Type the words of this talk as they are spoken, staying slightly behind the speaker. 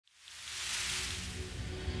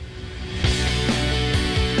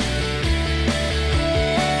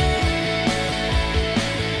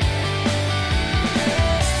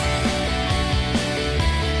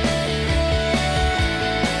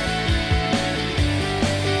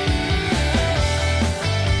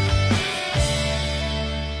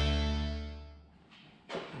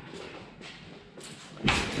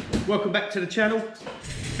welcome back to the channel.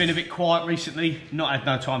 Been a bit quiet recently, not had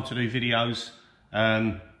no time to do videos.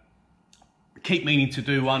 Keep meaning to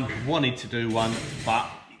do one, wanted to do one, but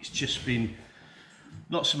it's just been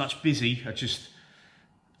not so much busy, just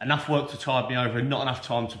enough work to tide me over and not enough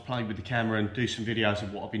time to play with the camera and do some videos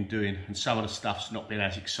of what I've been doing, and some of the stuff's not been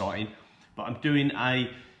as exciting. But I'm doing a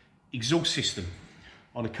exhaust system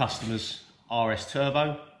on a customer's RS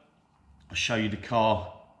Turbo. I'll show you the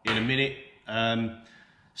car in a minute.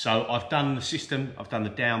 So I've done the system, I've done the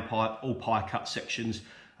downpipe, all pie cut sections.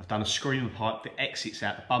 I've done a screamer pipe that exits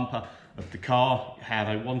out the bumper of the car, how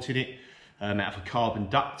they wanted it, out of a carbon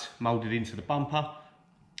duct moulded into the bumper.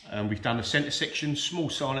 We've done the centre section, small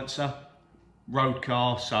silencer, road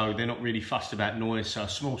car, so they're not really fussed about noise, so a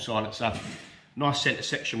small silencer, nice centre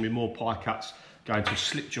section with more pie cuts going to a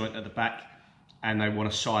slip joint at the back, and they want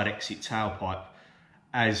a side exit tailpipe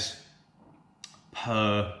as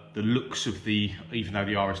per the looks of the, even though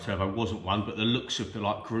the RS Turbo wasn't one, but the looks of the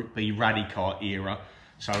like Group B rally car era.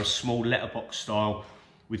 So a small letterbox style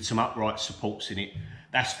with some upright supports in it.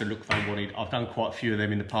 That's the look they wanted. I've done quite a few of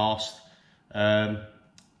them in the past.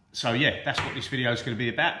 So yeah, that's what this video is going to be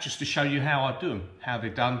about, just to show you how I do them, how they're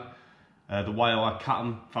done, the way I cut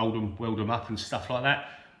them, fold them, weld them up and stuff like that.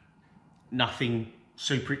 Nothing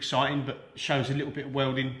super exciting, but shows a little bit of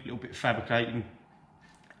welding, a little bit of fabricating,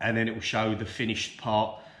 and then it will show the finished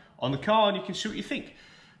part on the car, and you can see what you think.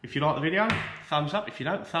 If you like the video, thumbs up. If you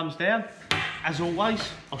don't, thumbs down. As always,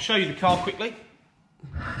 I'll show you the car quickly.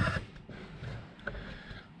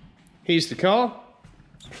 Here's the car,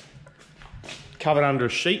 covered under a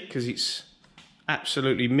sheet because it's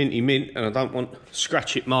absolutely minty mint, and I don't want to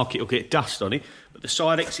scratch it, mark it, or get dust on it. But the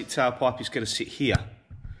side exit tailpipe is going to sit here.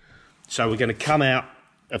 So we're going to come out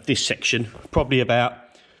of this section, probably about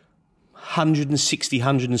 160,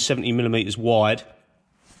 170 millimeters wide,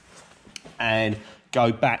 and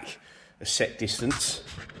go back a set distance.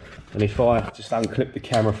 And if I just unclip the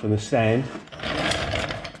camera from the stand,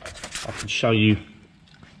 I can show you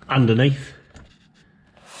underneath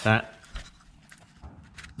that.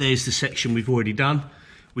 There's the section we've already done,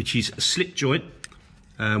 which is a slip joint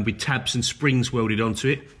with tabs and springs welded onto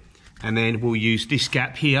it. And then we'll use this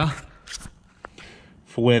gap here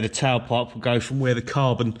for where the tailpipe will go from where the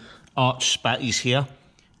carbon arch spat is here,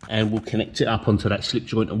 and we'll connect it up onto that slip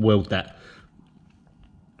joint and weld that.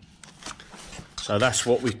 So that's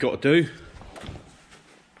what we've got to do.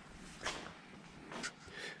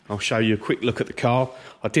 I'll show you a quick look at the car.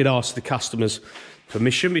 I did ask the customer's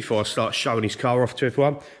permission before I start showing his car off to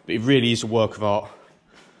everyone, but it really is a work of art.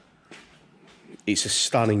 It's a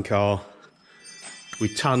stunning car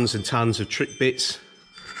with tons and tons of trick bits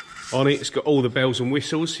on it. It's got all the bells and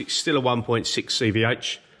whistles. It's still a 1.6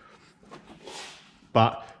 CVH,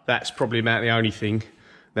 but that's probably about the only thing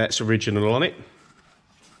that's original on it.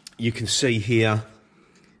 You can see here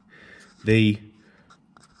the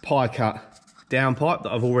pie cut downpipe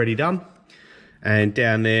that I've already done, and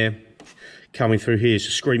down there coming through here is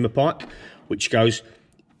a screamer pipe which goes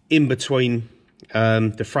in between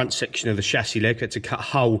the front section of the chassis leg. It's a cut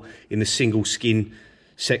hole in the single skin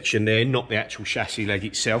section there, not the actual chassis leg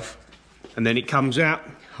itself, and then it comes out,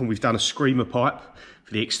 and we've done a screamer pipe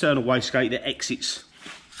for the external wastegate that exits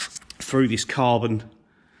through this carbon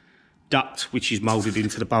duct which is moulded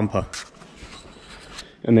into the bumper.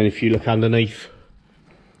 And then if you look underneath,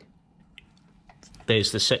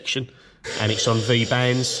 there's the section, and it's on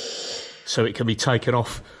V-bands, so it can be taken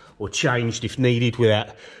off or changed if needed without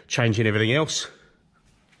changing everything else.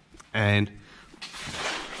 And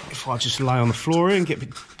if I just lay on the floor here and get a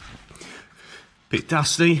bit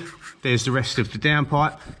dusty, there's the rest of the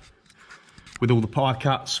downpipe with all the pie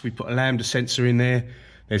cuts. We put a lambda sensor in there.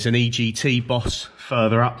 There's an EGT boss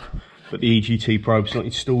further up, but the EGT probe's not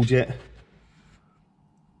installed yet.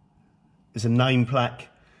 There's a name plaque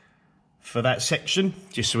for that section,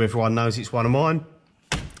 just so everyone knows it's one of mine.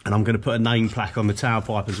 And I'm going to put a name plaque on the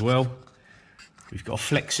tailpipe as well. We've got a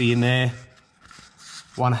flexi in there,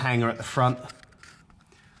 one hanger at the front,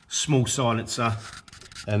 small silencer,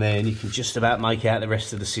 and then you can just about make out the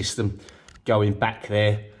rest of the system going back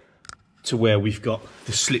there to where we've got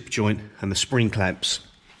the slip joint and the spring clamps.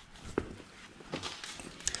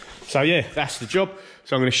 So yeah, that's the job.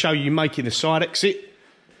 So I'm going to show you making the side exit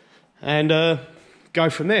and go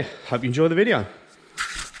from there. Hope you enjoy the video.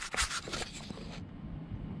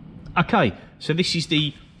 Okay, so this is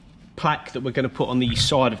the plaque that we're going to put on the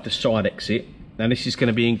side of the side exit. Now this is going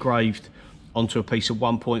to be engraved onto a piece of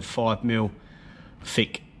 1.5mm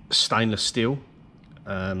thick stainless steel,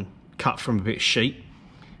 cut from a bit of sheet.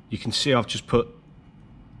 You can see I've just put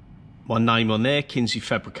my name on there, KINZY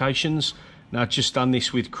Fabrications. Now I've just done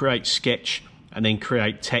this with Create Sketch and then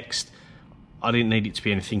create text. I didn't need it to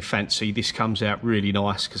be anything fancy. This comes out really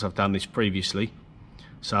nice because I've done this previously.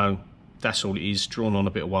 So that's all it is, drawn on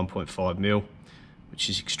a bit of 1.5mm, which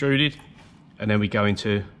is extruded. And then we go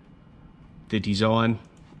into the design,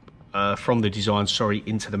 from the design, sorry,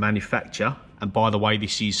 into the manufacture. And by the way,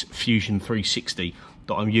 this is Fusion 360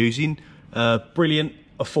 that I'm using. Brilliant,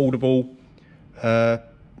 affordable.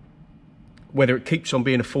 Whether it keeps on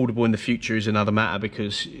being affordable in the future is another matter,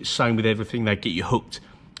 because same with everything, they get you hooked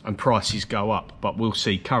and prices go up. But we'll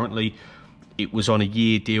see. Currently, it was on a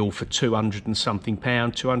year deal for £200 and something,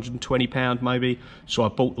 £220 maybe. So I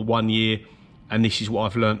bought the 1 year, and this is what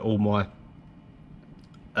I've learnt all my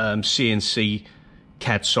CNC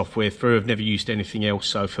CAD software through. I've never used anything else,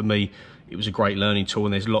 so for me it was a great learning tool,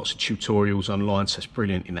 and there's lots of tutorials online, so it's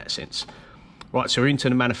brilliant in that sense. Right, so we're into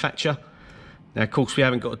the manufacture. Now, of course, we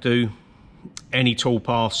haven't got to do any tool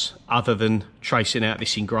paths other than tracing out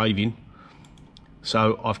this engraving.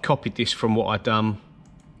 So I've copied this from what I've done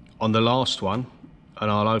on the last one, and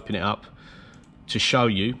I'll open it up to show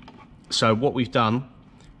you. So what we've done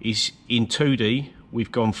is, in 2D,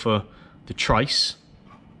 we've gone for the trace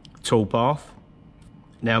tool path.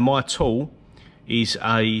 Now, my tool is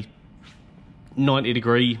a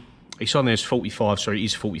 90°, it's on there as 45, sorry, it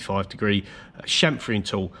is 45° chamfering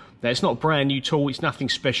tool. Now, it's not a brand new tool, it's nothing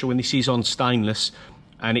special, and this is on stainless,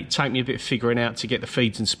 and it take me a bit of figuring out to get the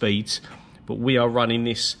feeds and speeds, but we are running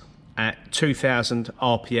this at 2000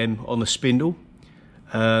 RPM on the spindle,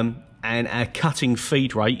 and our cutting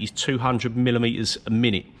feed rate is 200mm a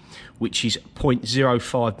minute, which is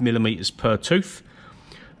 0.05mm per tooth.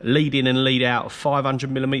 Lead in and lead out of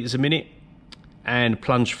 500mm a minute, and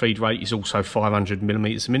plunge feed rate is also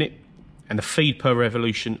 500mm a minute, and the feed per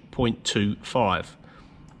revolution 0.25.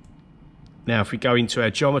 Now, if we go into our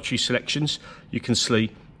geometry selections, you can see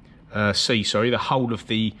the whole of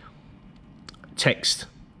the text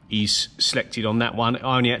is selected on that one.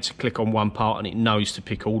 I only had to click on one part and it knows to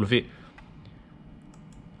pick all of it.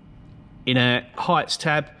 In our heights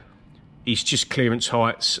tab, it's just clearance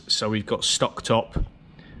heights, so we've got stock top.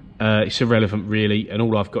 It's irrelevant really, and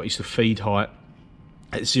all I've got is the feed height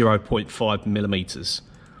at 0.5mm.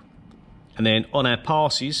 And then on our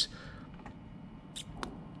passes,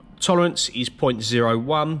 tolerance is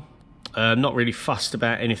 0.01. Not really fussed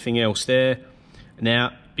about anything else there.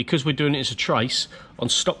 Now, because we're doing it as a trace, on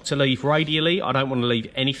stock to leave radially, I don't want to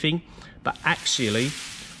leave anything, but axially,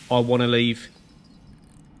 I want to leave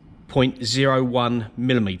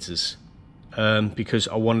 0.01mm, because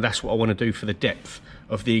that's what I want to do for the depth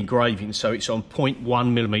of the engraving. So it's on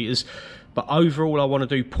 0.1mm, but overall I want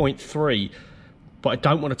to do 0.3, but I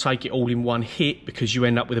don't want to take it all in one hit because you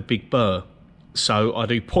end up with a big burr. So I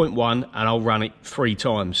do 0.1 and I'll run it 3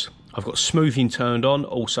 times. I've got smoothing turned on,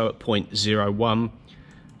 also at 0.01.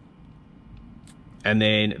 And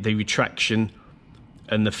then the retraction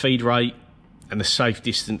and the feed rate and the safe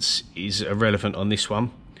distance is irrelevant on this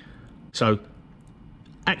one. So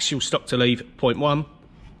axial stock to leave 0.1.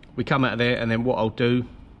 We come out of there, and then what I'll do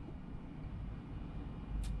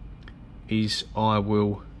is I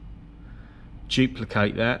will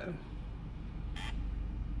duplicate that.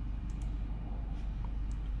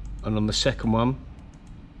 And on the second one,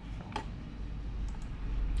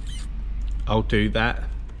 I'll do that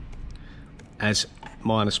as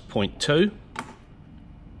 -0.2,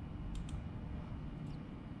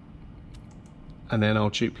 and then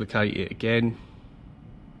I'll duplicate it again,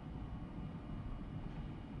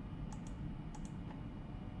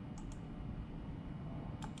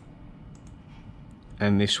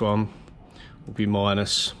 and this one will be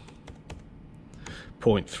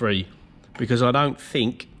 -0.3, because I don't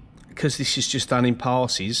think, because this is just done in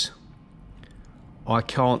passes, I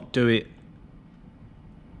can't do it,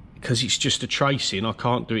 because it's just a tracing, I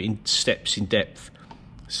can't do it in steps in depth,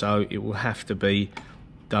 so it will have to be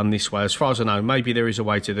done this way. As far as I know, maybe there is a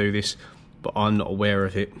way to do this, but I'm not aware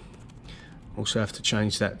of it. Also have to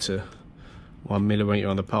change that to 1mm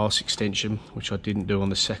on the pass extension, which I didn't do on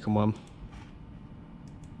the second one.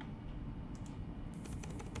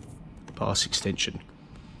 Pass extension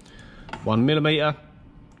 1mm.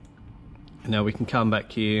 And now we can come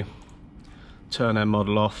back here, turn our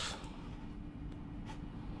model off,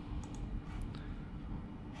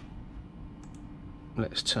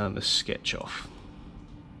 let's turn the sketch off,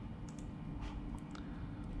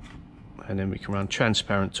 and then we can run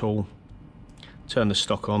transparent tool, turn the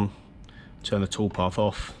stock on, turn the toolpath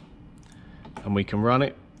off, and we can run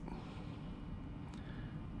it.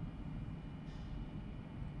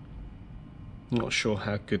 I'm not sure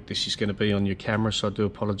how good this is going to be on your camera, so I do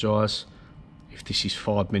apologise if this is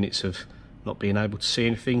 5 minutes of not being able to see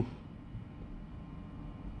anything.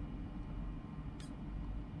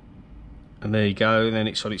 And there you go, and then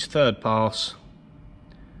it's on its third pass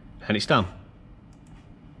and it's done.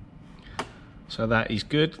 So that is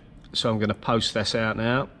good. So I'm going to post this out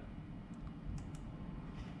now.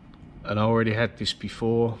 And I already had this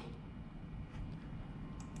before.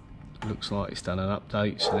 Looks like it's done an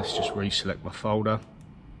update, so let's just reselect my folder.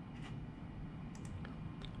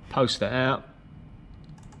 Post that out.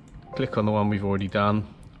 Click on the one we've already done,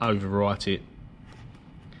 overwrite it.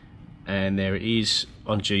 And there it is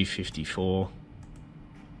on G54.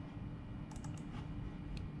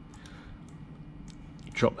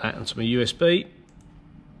 Drop that onto my USB.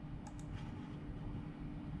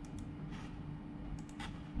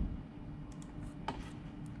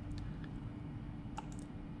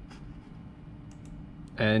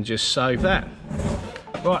 And just save that.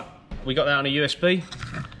 Right, we got that on a USB.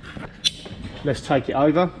 Let's take it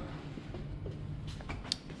over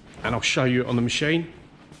and I'll show you it on the machine.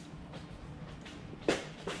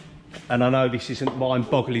 And I know this isn't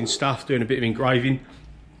mind-boggling stuff, doing a bit of engraving.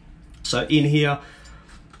 So in here,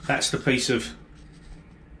 that's the piece of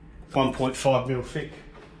 1.5mm thick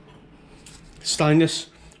stainless.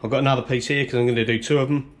 I've got another piece here because I'm going to do 2 of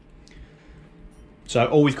them. So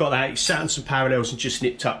all we've got that, it's sat on some parallels and just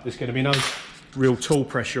nipped up. There's going to be no real tool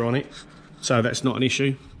pressure on it, so that's not an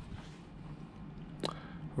issue.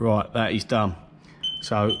 Right, that is done.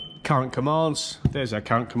 So current commands, there's our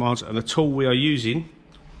current commands, and the tool we are using,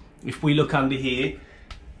 if we look under here,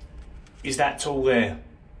 is that tool there,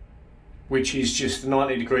 which is just a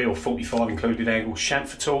 90° or 45 included angle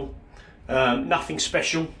chamfer tool. Nothing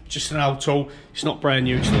special, just an old tool. It's not brand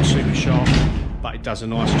new, it's not super sharp, but it does a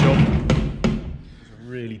nice job.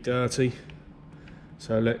 Really dirty,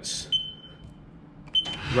 so let's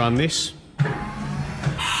run this.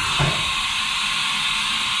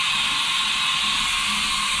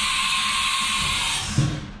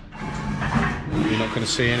 You're not going to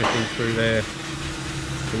see anything through there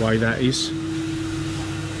the way that is.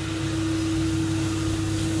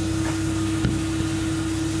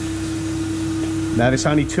 Now there's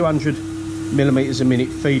only 200mm a minute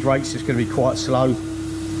feed rates, it's going to be quite slow,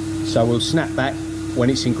 so we'll snap back when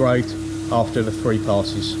it's engraved after the 3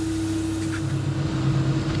 passes.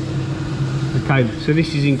 Okay, so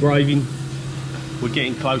this is engraving. We're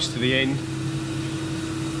getting close to the end.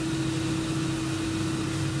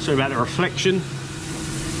 So about the reflection,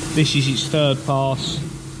 this is its 3rd pass.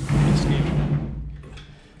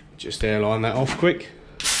 Just airline that off quick.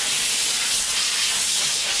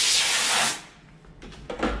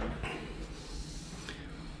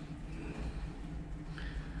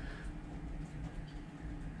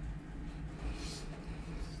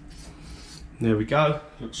 There we go,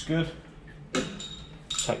 looks good.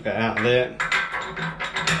 Take that out of there.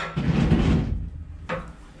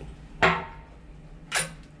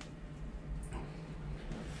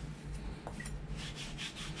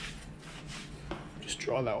 Just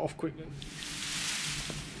dry that off quickly.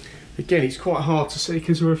 Again, it's quite hard to see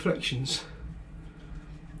because of reflections,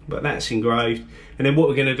 but that's engraved. And then what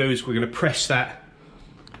we're going to do is we're going to press that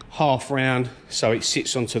half round so it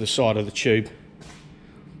sits onto the side of the tube.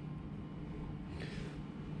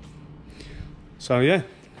 So yeah,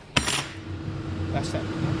 that's that.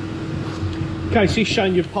 Okay, so he's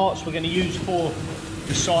showing you parts we're going to use for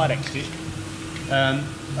the side exit. I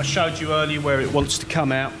showed you earlier where it wants to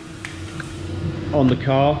come out on the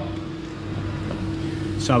car.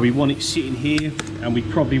 So we want it sitting here, and we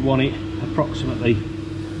probably want it approximately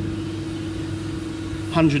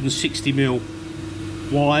 160mm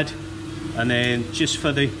wide, and then just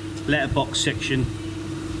for the letterbox section,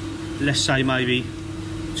 let's say maybe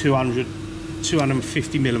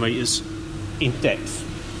 250mm in depth.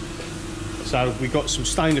 So we've got some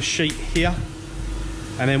stainless sheet here,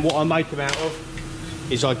 and then what I make them out of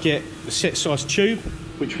is I get the set size tube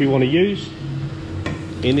which we want to use.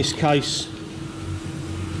 In this case,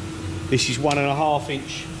 this is 1.5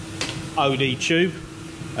 inch OD tube,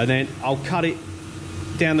 and then I'll cut it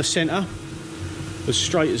down the centre as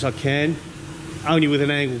straight as I can, only with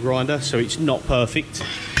an angle grinder, so it's not perfect,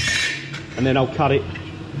 and then I'll cut it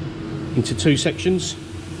into 2 sections,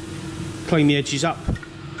 clean the edges up,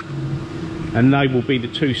 and they will be the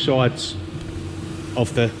 2 sides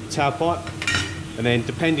of the tailpipe. And then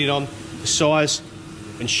depending on the size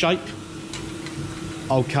and shape,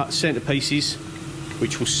 I'll cut centre pieces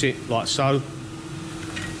which will sit like so,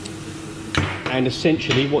 and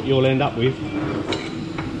essentially what you'll end up with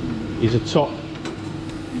is a top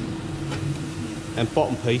and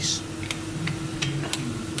bottom piece.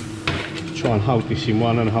 Try and hold this in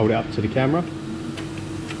one and hold it up to the camera.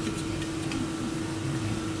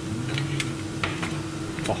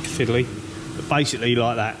 Oh, fiddly, but basically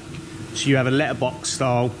like that. So you have a letterbox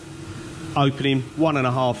style opening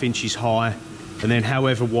 1.5 inches high, and then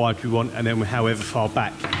however wide we want, and then however far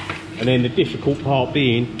back. And then the difficult part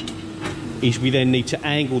being is we then need to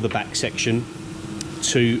angle the back section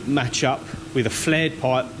to match up with a flared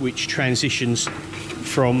pipe which transitions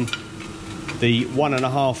from the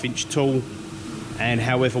 1.5 inch tool, and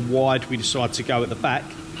however wide we decide to go at the back,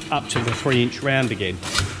 up to the 3 inch round again.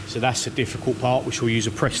 So that's the difficult part, which we'll use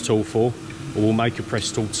a press tool for, or we'll make a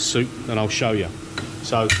press tool to suit, and I'll show you.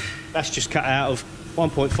 So that's just cut out of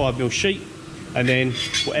 1.5mm sheet, and then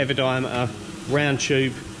whatever diameter round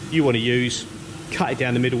tube you want to use, cut it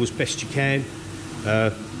down the middle as best you can,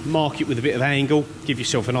 mark it with a bit of angle, give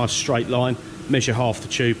yourself a nice straight line, measure half the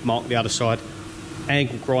tube, mark the other side,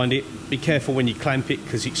 angle grind it. Be careful when you clamp it,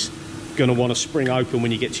 because it's going to want to spring open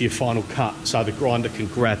when you get to your final cut, so the grinder can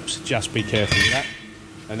grab, so just be careful with that.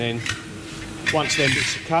 And then once them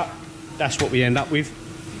bits are cut, that's what we end up with,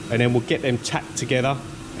 and then we'll get them tacked together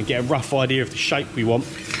and get a rough idea of the shape we want.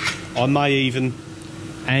 I may even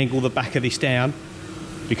angle the back of this down,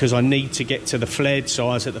 because I need to get to the flared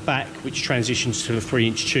size at the back, which transitions to the 3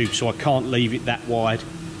 inch tube, so I can't leave it that wide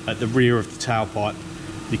at the rear of the tailpipe,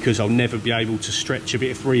 because I'll never be able to stretch a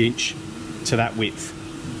bit of 3 inch to that width.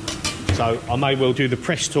 So I may well do the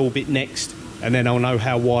press tool bit next, and then I'll know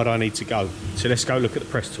how wide I need to go. So let's go look at the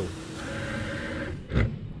press tool.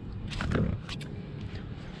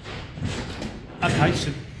 Okay,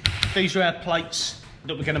 so these are our plates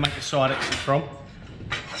that we're going to make the side exit from.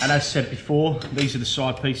 And as said before, these are the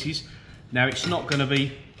side pieces. Now it's not going to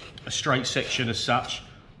be a straight section as such,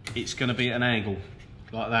 it's going to be at an angle,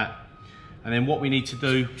 like that. And then what we need to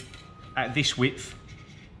do at this width,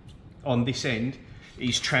 on this end,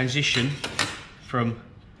 is transition from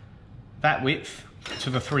that width to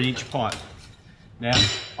the 3 inch pipe. Now,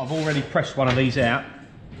 I've already pressed one of these out,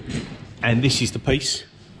 and this is the piece.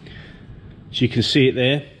 So you can see it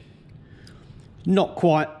there. Not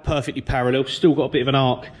quite perfectly parallel, still got a bit of an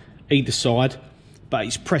arc either side, but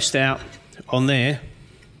it's pressed out on there,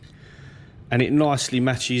 and it nicely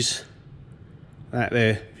matches that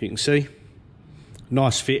there, if you can see.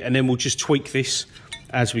 Nice fit, and then we'll just tweak this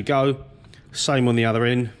as we go. Same on the other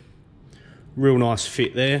end. Real nice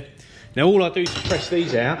fit there. Now all I do to press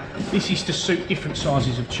these out, this is to suit different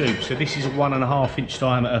sizes of tube. So this is a 1.5 inch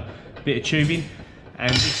diameter bit of tubing,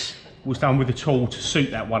 and this was done with a tool to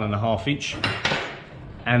suit that 1.5 inch,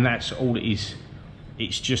 and that's all it is.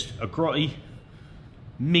 It's just a grotty,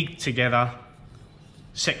 migged together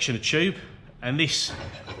section of tube, and this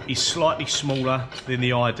is slightly smaller than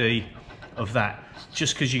the ID of that,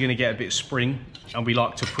 just because you're going to get a bit of spring, and we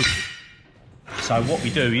like to push it. So what we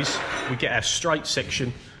do is we get our straight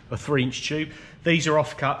section of 3 inch tube. These are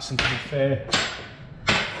offcuts, and to be fair,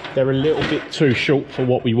 they're a little bit too short for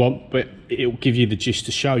what we want, but it'll give you the gist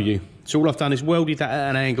to show you. So all I've done is welded that at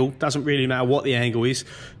an angle. Doesn't really matter what the angle is,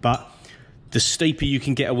 but the steeper you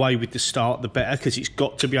can get away with the start, the better, because it's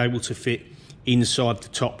got to be able to fit inside the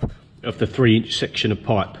top of the 3 inch section of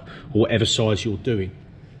pipe, or whatever size you're doing.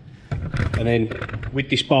 And then with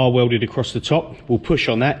this bar welded across the top, we'll push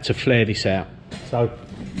on that to flare this out. So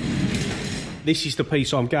this is the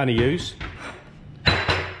piece I'm going to use,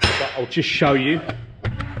 but I'll just show you.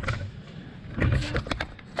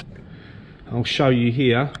 I'll show you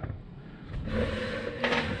here,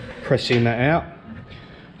 pressing that out.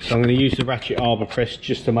 So I'm going to use the ratchet arbor press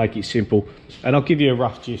just to make it simple, and I'll give you a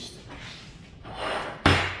rough gist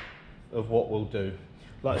of what we'll do.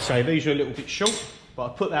 Like I say, these are a little bit short, but I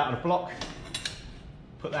put that on a block,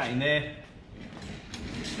 put that in there,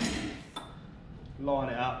 line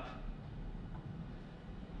it up,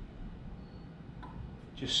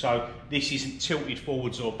 just so this isn't tilted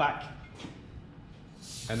forwards or back,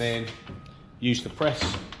 and then use the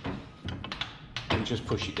press and just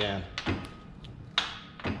push it down.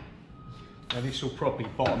 Now this will probably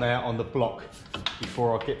bottom out on the block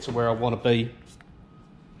before I get to where I want to be.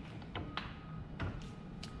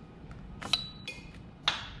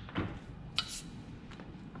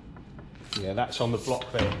 Yeah, that's on the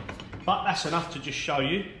block there. But that's enough to just show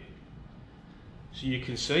you, so you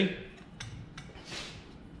can see.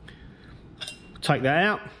 Take that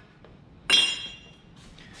out.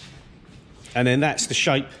 And then that's the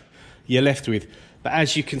shape you're left with. But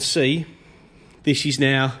as you can see, this is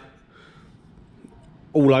now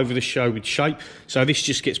all over the show with shape. So this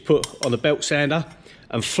just gets put on the belt sander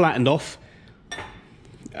and flattened off,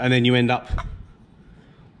 and then you end up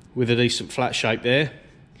with a decent flat shape there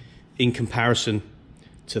in comparison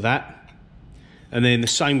to that. And then the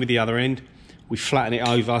same with the other end, we flatten it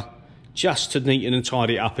over just to neaten and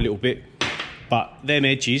tidy it up a little bit. But them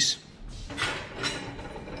edges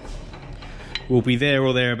will be there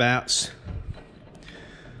or thereabouts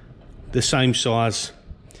the same size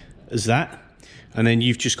as that, and then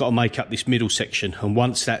you've just got to make up this middle section, and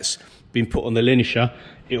once that's been put on the linisher,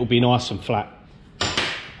 it'll be nice and flat.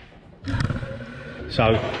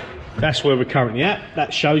 So that's where we're currently at.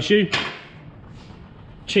 That shows you.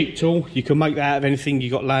 Cheap tool, you can make that out of anything you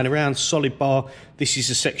got laying around. Solid bar. This is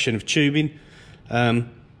a section of tubing,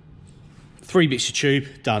 3 bits of tube,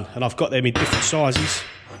 done. And I've got them in different sizes.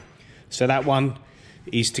 So that one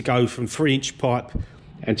is to go from 3-inch pipe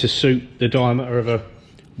and to suit the diameter of a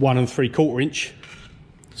 1 3/4 inch.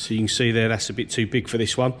 So you can see there, that's a bit too big for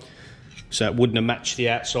this one. So it wouldn't have matched the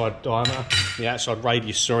outside diameter, the outside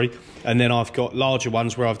radius, sorry. And then I've got larger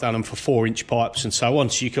ones where I've done them for 4-inch pipes and so on.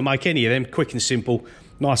 So you can make any of them, quick and simple,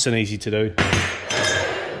 nice and easy to do.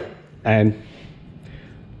 And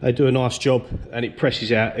they do a nice job, and it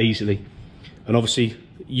presses out easily. And obviously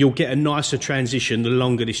you'll get a nicer transition the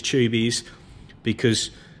longer this tube is,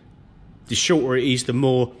 because the shorter it is, the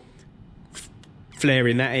more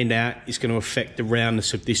flaring that end out is going to affect the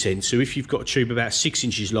roundness of this end. So if you've got a tube about 6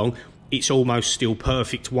 inches long, it's almost still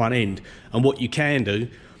perfect one end. And what you can do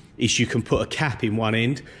is you can put a cap in one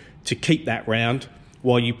end to keep that round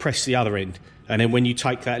while you press the other end. And then when you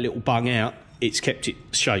take that little bung out, it's kept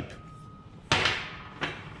its shape.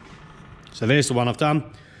 So there's the one I've done.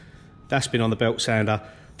 That's been on the belt sander.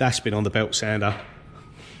 That's been on the belt sander.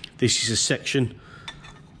 This is a section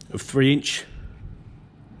of 3-inch.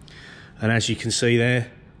 And as you can see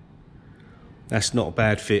there, that's not a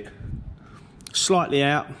bad fit. Slightly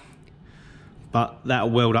out, but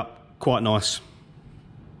that'll weld up quite nice.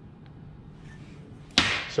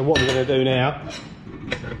 So what we're going to do now,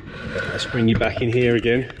 let's bring you back in here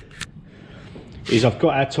again, is I've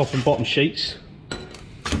got our top and bottom sheets,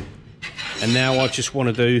 and now I just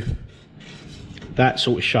want to do that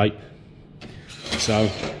sort of shape. So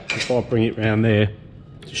if I bring it round there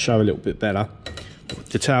to show a little bit better,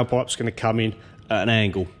 the tailpipe's going to come in at an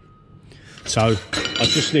angle. So I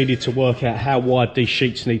just needed to work out how wide these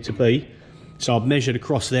sheets need to be. So I've measured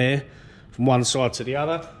across there from one side to the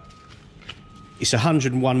other. It's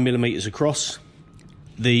 101 millimeters across.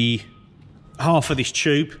 The half of this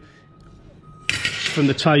tube from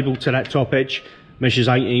the table to that top edge measures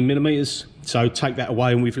 18 millimeters. So take that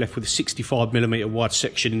away and we've left with a 65 millimeter wide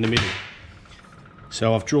section in the middle.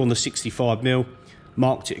 So I've drawn the 65 mil,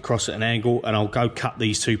 marked it across at an angle, and I'll go cut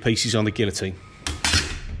these two pieces on the guillotine.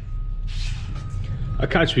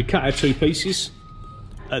 Okay, so we cut our two pieces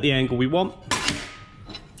at the angle we want.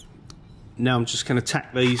 Now I'm just going to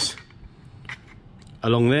tack these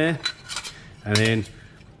along there, and then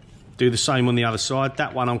do the same on the other side.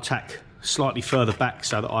 That one I'll tack slightly further back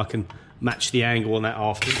so that I can match the angle on that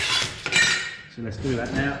afterwards. So let's do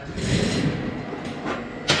that now.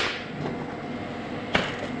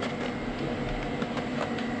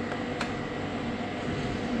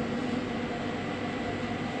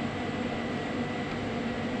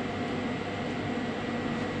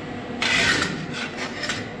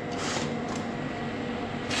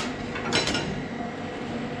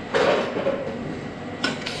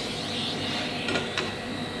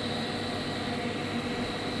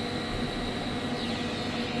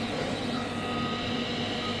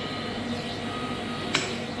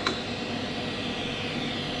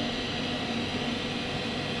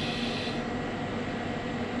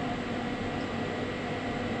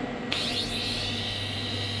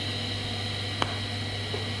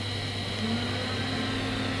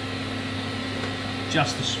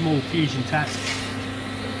 Just a small fusion tack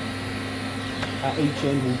at each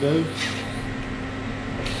end will do.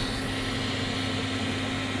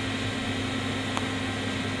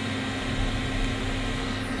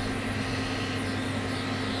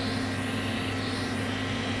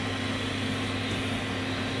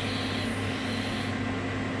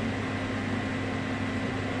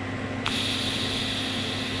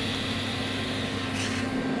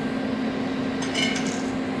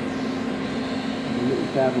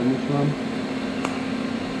 Dab on this one.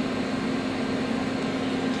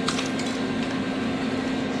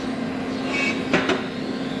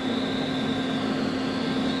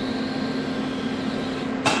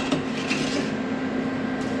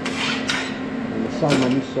 And the same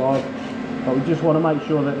on this side, but we just want to make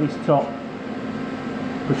sure that this top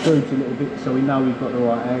protrudes a little bit so we know we've got the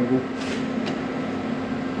right angle.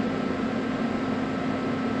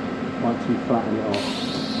 Once we flatten it off.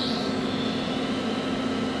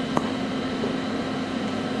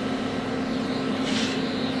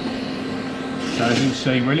 So as you can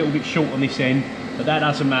see, we're a little bit short on this end, but that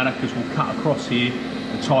doesn't matter because we'll cut across here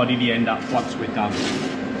and tidy the end up once we're done.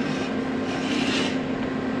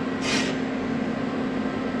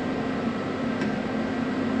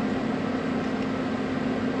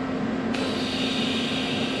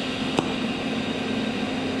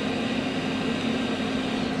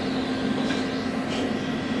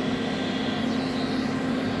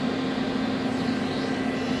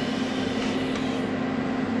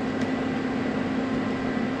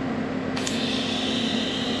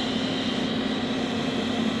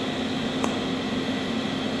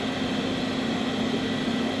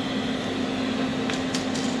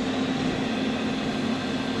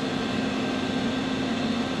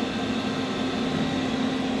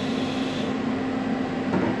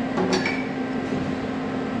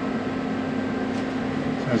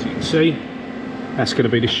 as you can see, that's going to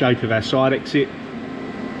be the shape of our side exit.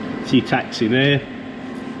 So your tack's in there.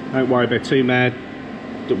 Don't worry about too mad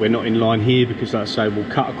that we're not in line here, because like I say, we'll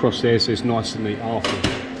cut across there so it's nice and neat after.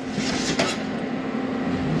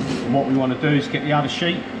 And what we want to do is get the other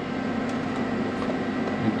sheet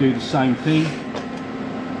and do the same thing,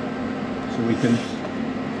 so we can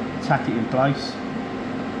tack it in place.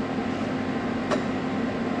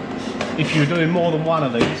 If you're doing more than one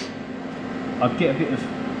of these, I'd get a bit of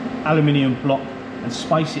aluminium block and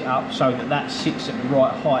space it up so that that sits at the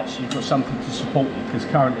right height, so you've got something to support it, because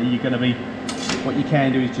currently you're going to be, what you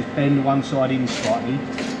can do is just bend one side in slightly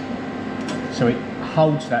so it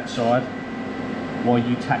holds that side while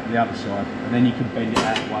you tack the other side, and then you can bend it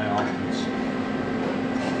out of the way afterwards.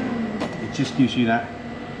 It just gives you that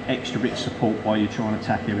extra bit of support while you're trying to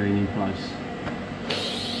tack everything in place.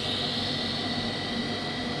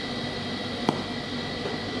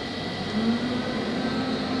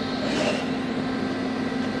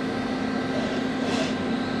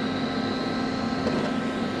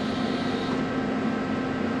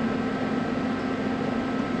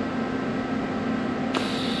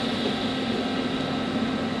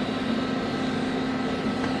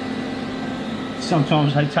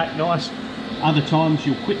 Sometimes they tack nice, other times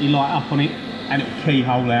you'll quickly light up on it and it'll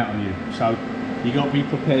keyhole out on you. So you've got to be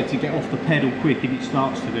prepared to get off the pedal quick if it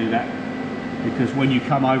starts to do that, because when you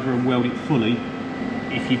come over and weld it fully,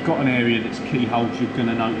 if you've got an area that's keyholed, you're going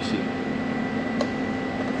to notice it.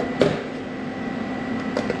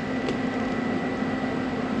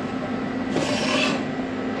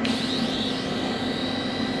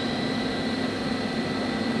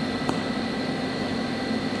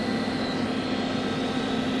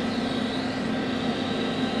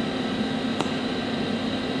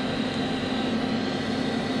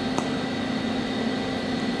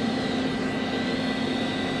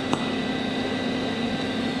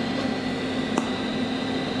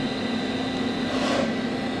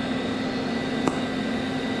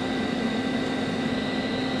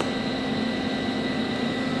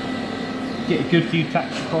 Get a good few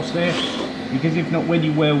tacks across there, because if not, when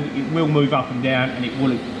you weld, it will move up and down and it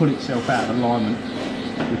will pull itself out of alignment,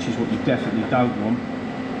 which is what you definitely don't want.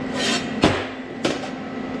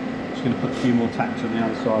 Just going to put a few more tacks on the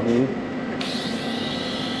other side here.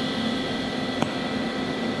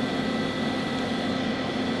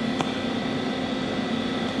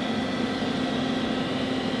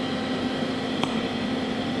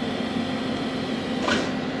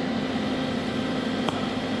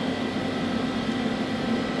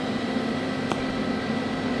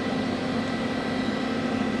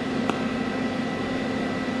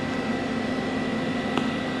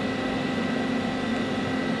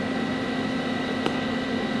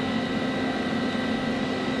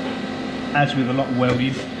 As with a lot of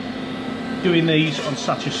welding, doing these on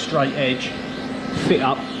such a straight edge, fit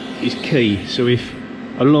up is key. So if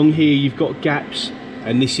along here you've got gaps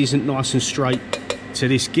and this isn't nice and straight to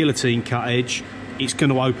this guillotine cut edge, it's going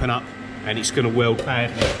to open up and it's going to weld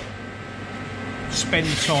badly. Spend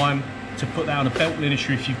the time to put that on a belt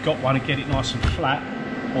linisher if you've got one and get it nice and flat,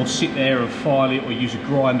 or sit there and file it, or use a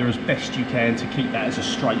grinder as best you can to keep that as a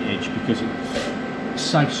straight edge, because it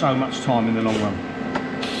saves so much time in the long run.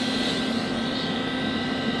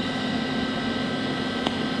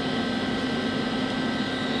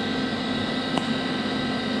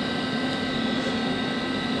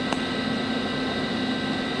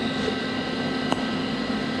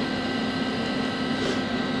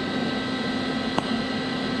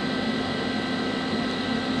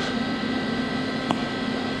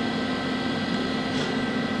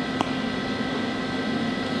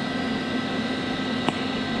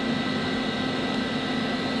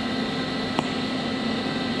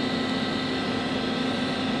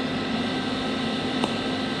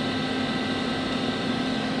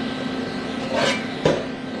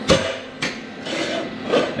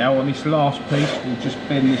 Now on this last piece, we'll just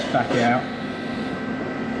bend this back out.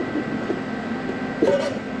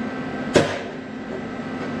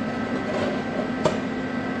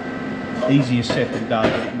 Easier said than done,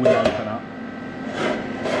 but it will open up.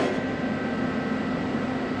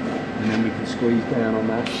 And then we can squeeze down on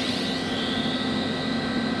that.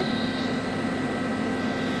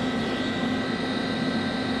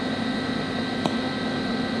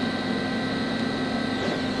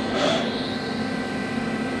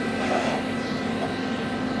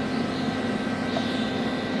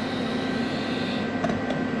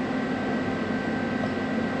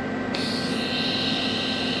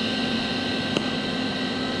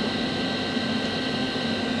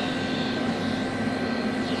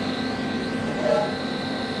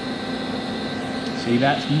 See,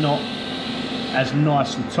 that's not as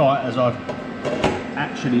nice and tight as I'd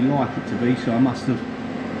actually like it to be, so I must have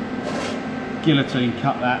guillotine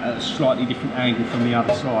cut that at a slightly different angle from the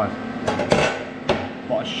other side.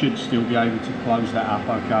 But I should still be able to close that up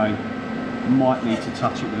okay. Might need to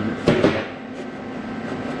touch it with a bit of filler.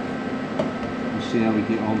 We'll see how we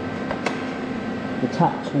get on. The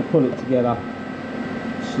tacks will pull it together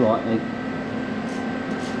slightly.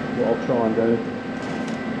 What I'll try and do.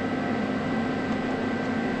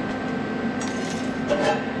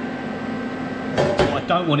 What I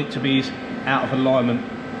don't want it to be is out of alignment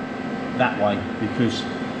that way, because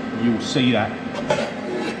you'll see that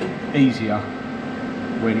easier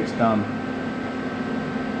when it's done.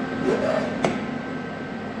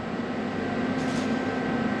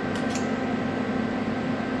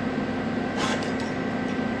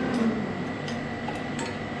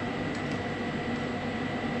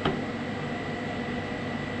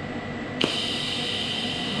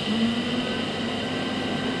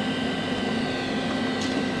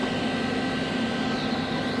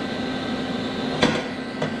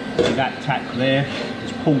 That tack there,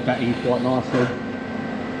 just pulled that in quite nicely.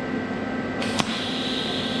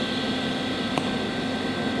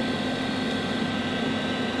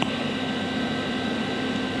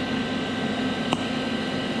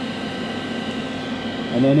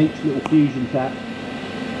 And then each little fusion tack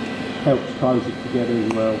helps close it together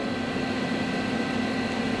as well.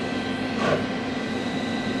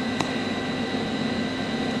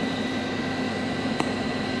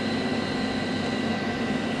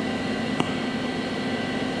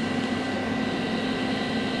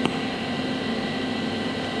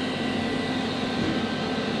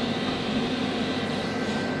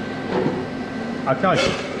 Okay,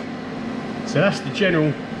 so that's the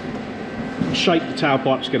general shape the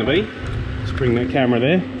tailpipe's going to be. Let's bring that camera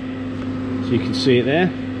there so you can see it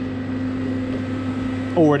there.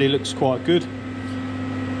 Already looks quite good.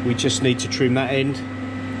 We just need to trim that end,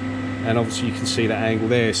 and obviously you can see that angle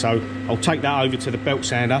there. So I'll take that over to the belt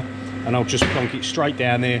sander and I'll just plonk it straight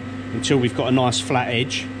down there until we've got a nice flat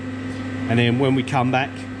edge, and then when we come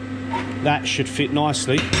back that should fit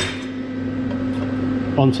nicely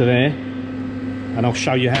onto there. And I'll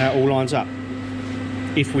show you how it all lines up,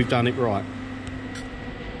 if we've done it right.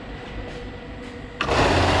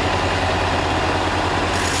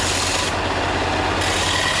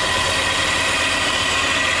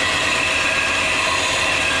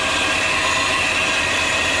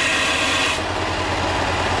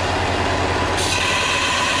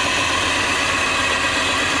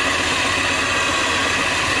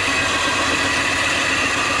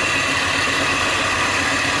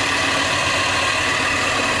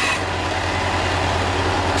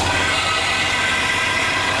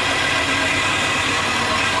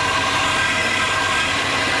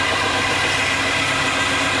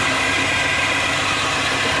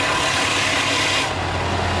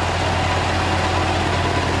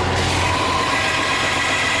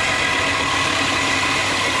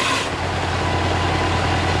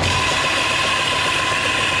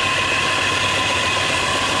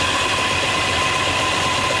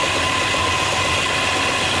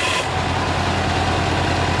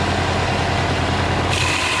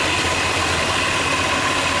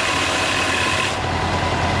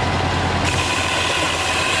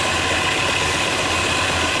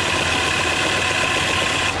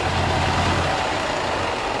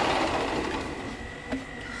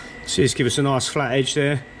 So just give us a nice flat edge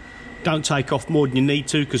there. Don't take off more than you need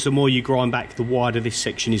to, because the more you grind back, the wider this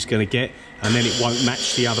section is going to get, and then it won't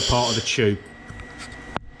match the other part of the tube.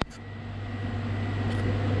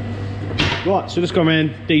 Right, so let's go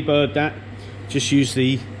around, deburr that. Just use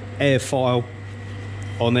the air file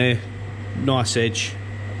on there. Nice edge,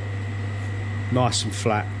 nice and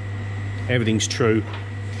flat. Everything's true.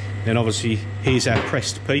 Then obviously here's our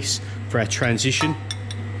pressed piece for our transition.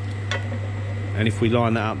 And if we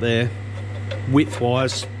line that up there,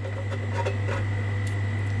 width-wise,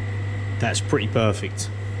 that's pretty perfect.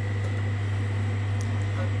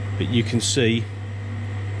 But you can see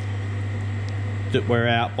that we're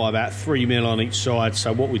out by about 3 mil on each side.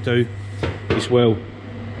 So what we do is we'll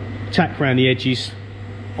tack around the edges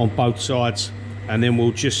on both sides, and then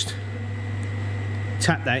we'll just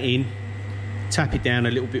tap that in, tap it down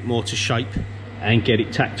a little bit more to shape, and get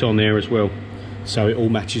it tacked on there as well, so it all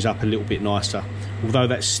matches up a little bit nicer. Although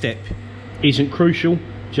that step isn't crucial,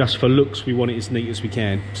 just for looks we want it as neat as we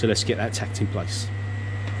can. So let's get that tacked in place.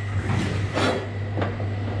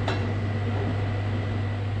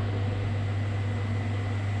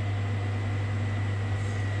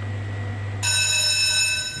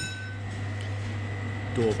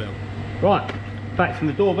 Doorbell. Right, back from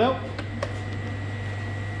the doorbell.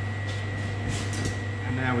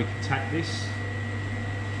 And now we can tack this,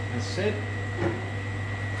 as said.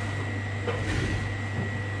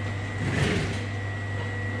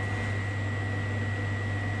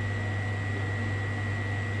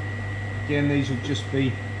 Again, these will just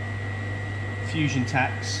be fusion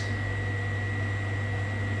tacks.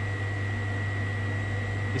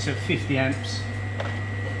 It's at 50 amps.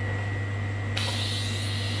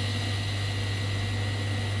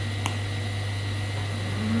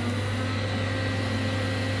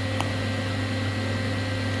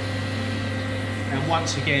 And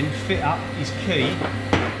once again, fit up is key,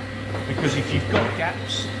 because if you've got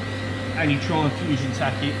gaps and you try and fusion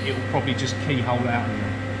tack it, it will probably just keyhole out in there.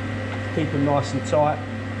 Keep them nice and tight,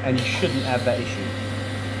 and you shouldn't have that issue.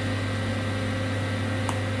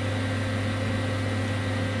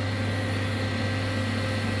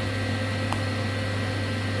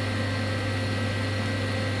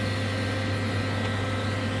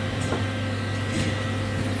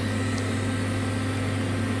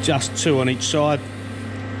 Just 2 on each side,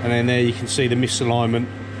 and then there you can see the misalignment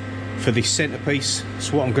for this centerpiece.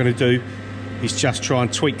 So what I'm going to do is just try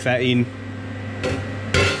and tweak that in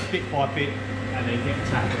bit by bit, and then get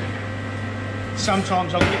tacked.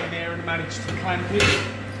 Sometimes I'll get in there and manage to clamp it.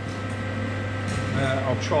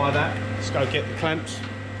 I'll try that. Let's go get the clamps.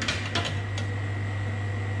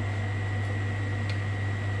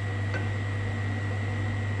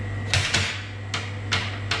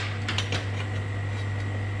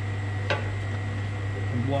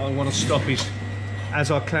 And what I want to stop is,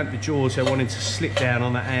 as I clamp the jaws, they're wanting to slip down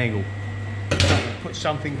on that angle. So I'll put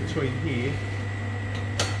something between here .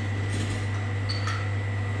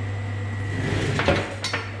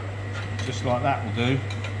 Just like that will do,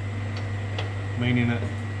 meaning that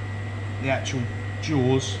the actual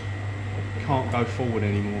jaws can't go forward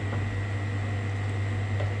anymore.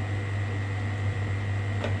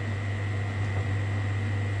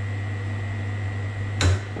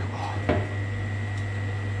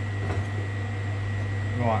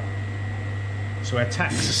 Right, so our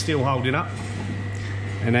tacks are still holding up,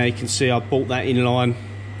 and now you can see I've brought that in line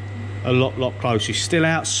a lot closer. It's still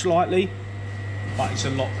out slightly, but it's a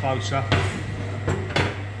lot closer,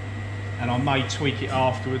 and I may tweak it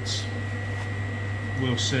afterwards.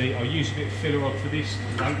 We'll see. I'll use a bit of filler rod for this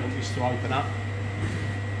because I don't want this to open up.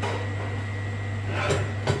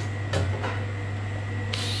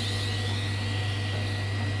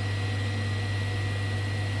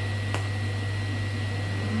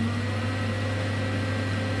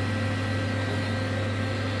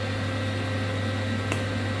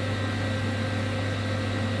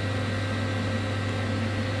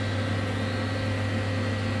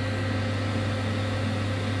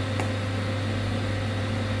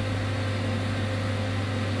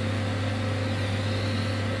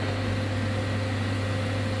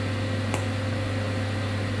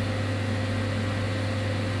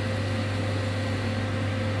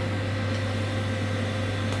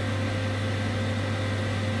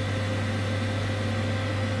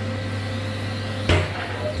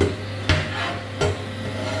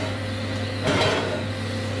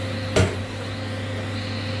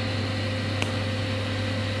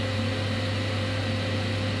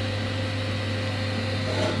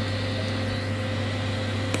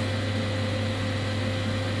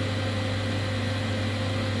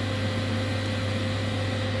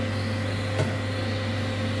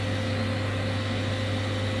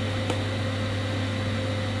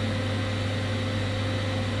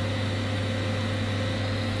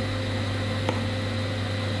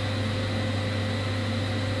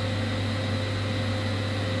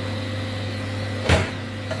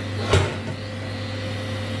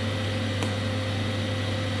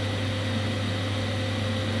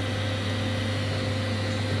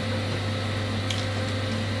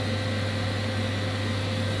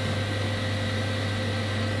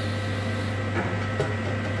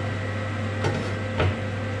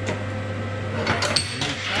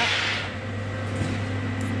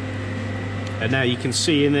 And now you can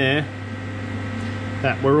see in there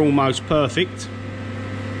that we're almost perfect.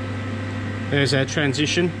 There's our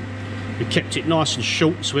transition. We kept it nice and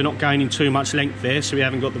short so we're not gaining too much length there, so we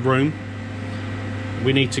haven't got the room.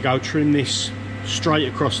 We need to go trim this straight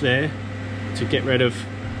across there to get rid of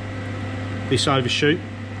this overshoot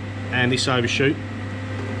and this overshoot.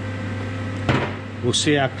 We'll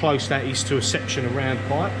see how close that is to a section of round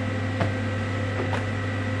pipe,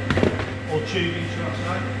 or tubing, shall I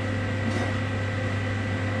say.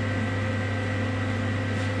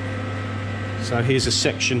 So here's a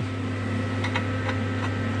section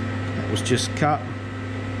that was just cut,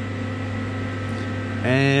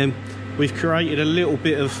 and we've created a little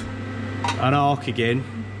bit of an arc again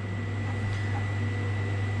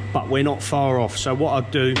but we're not far off. So what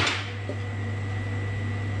I'd do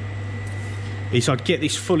is I'd get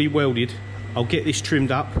this fully welded. I'll get this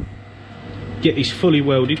trimmed up, get this fully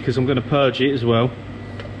welded because I'm going to purge it as well.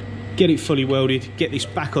 Get it fully welded, get this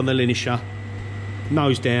back on the linisher,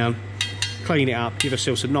 nose down, clean it up, give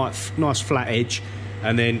ourselves a nice flat edge,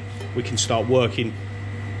 and then we can start working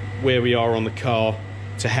where we are on the car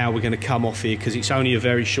to how we're going to come off here, because it's only a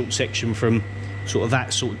very short section from sort of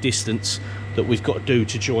that sort of distance that we've got to do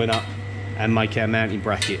to join up and make our mounting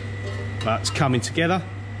bracket. But it's coming together,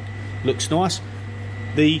 looks nice.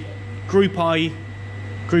 The Group A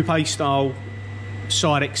style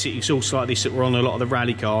side exit exhausts like this that were on a lot of the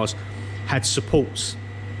rally cars had supports,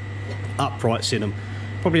 uprights in them.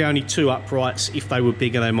 Probably only 2 uprights. If they were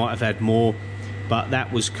bigger they might have had more, but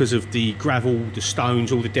that was because of the gravel, the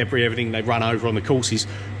stones, all the debris, everything they run over on the courses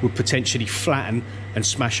would potentially flatten and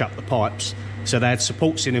smash up the pipes. So they had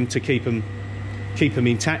supports in them to keep them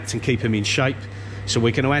intact and keep them in shape. So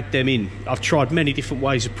we're going to add them in. I've tried many different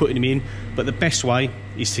ways of putting them in, but the best way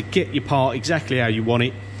is to get your part exactly how you want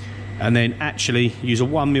it, and then actually use a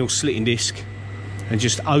 1mm slitting disc and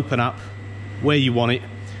just open up where you want it,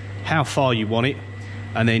 how far you want it,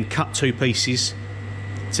 and then cut 2 pieces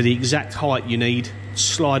to the exact height you need,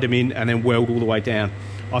 slide them in, and then weld all the way down.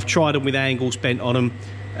 I've tried them with angles bent on them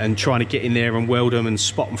and trying to get in there and weld them and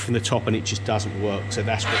spot them from the top, and it just doesn't work. So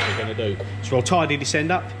that's what we're going to do. So I'll tidy this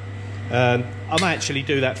end up. I may actually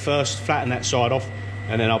do that first, flatten that side off,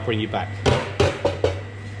 and then I'll bring you back.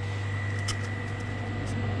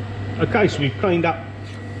 Okay, so we've cleaned up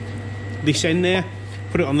this end there,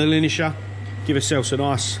 put it on the linisher, give ourselves a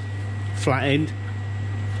nice flat end.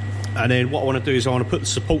 And then what I want to do is I want to put the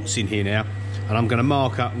supports in here now, and I'm going to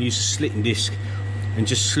mark up and use a slitting disc and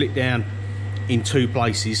just slit down in 2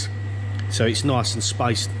 places so it's nice and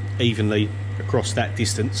spaced evenly across that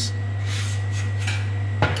distance.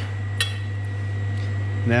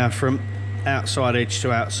 Now from outside edge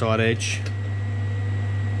to outside edge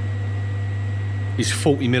is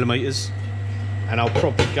 40mm, and I'll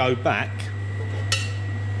probably go back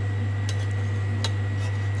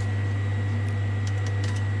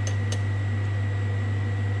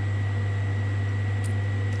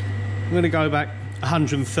I'm going to go back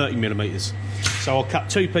 130mm. So I'll cut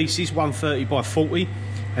 2 pieces, 130 by 40,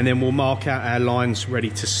 and then we'll mark out our lines ready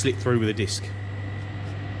to slit through with a disc.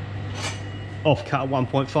 Off cut at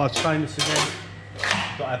 1.5 stainless again.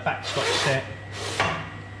 Got our backstop set.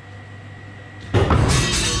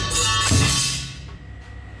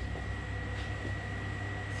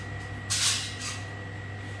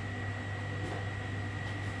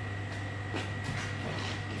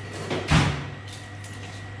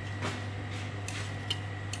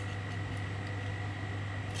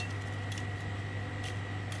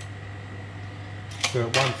 We're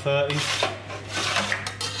at 130.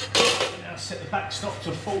 Now set the backstop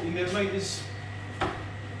to 40mm.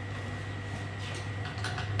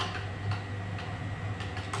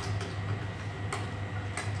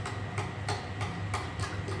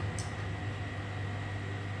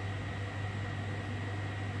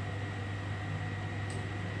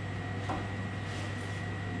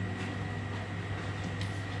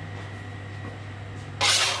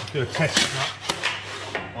 Do a test nut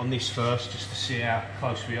on this first, just to see how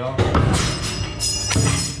close we are.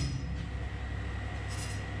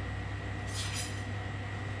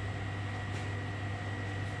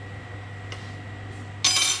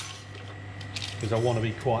 Because I want to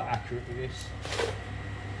be quite accurate with this.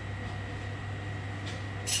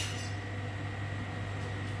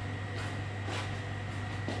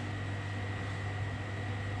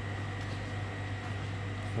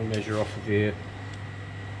 I'll measure off of here.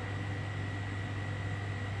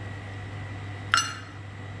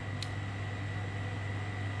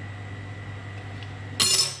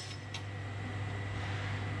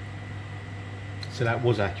 So that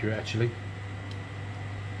was accurate actually.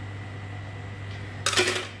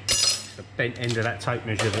 The bent end of that tape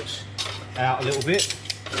measure that's out a little bit.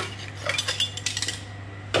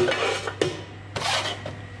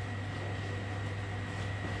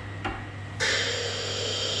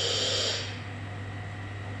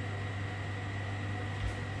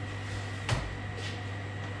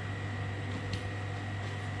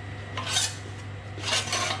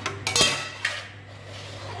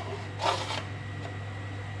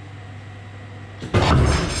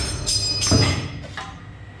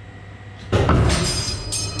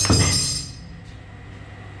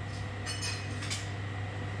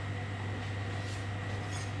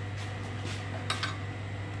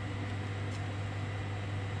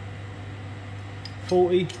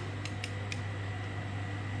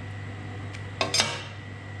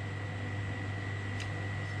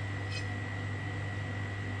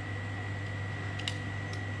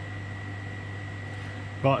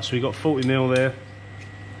 Right, so we've got 40mm there.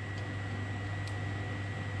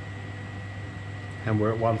 And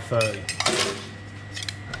we're at 130.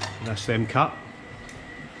 And that's them cut.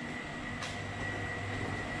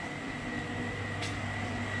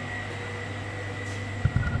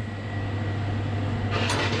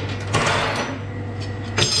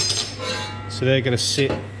 So they're going to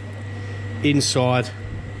sit inside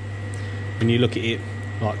when you look at it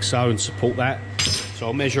like so and support that. So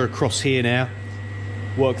I'll measure across here now,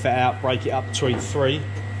 work that out, break it up between 3,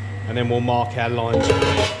 and then we'll mark our lines.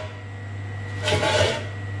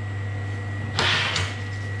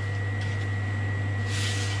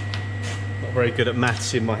 Not very good at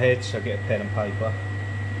maths in my head, so get a pen and paper.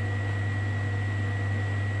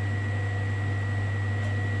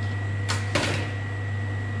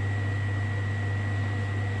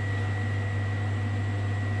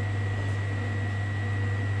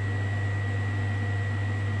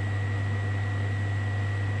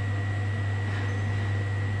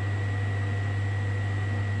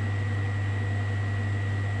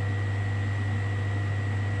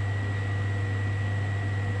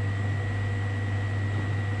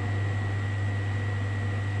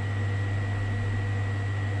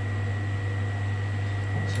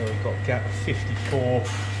 So we've got a gap of 54.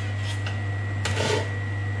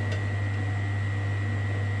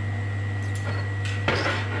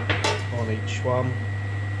 On each one.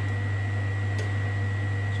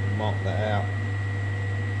 So mark that out.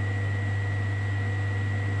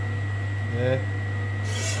 There.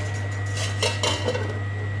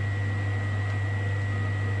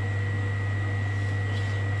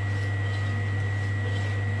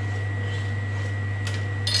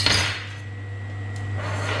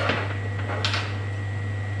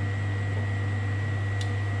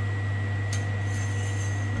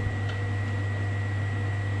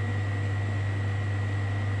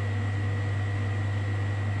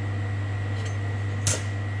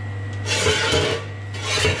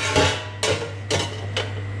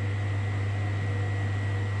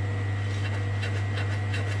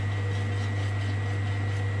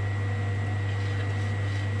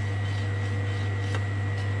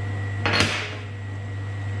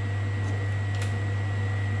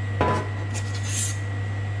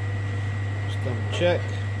 Check.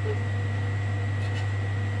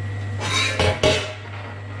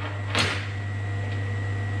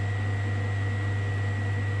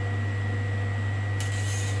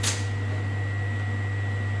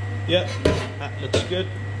 Yep, that looks good.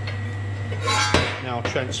 Now I'll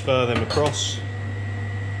transfer them across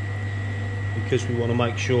because we want to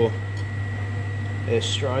make sure they're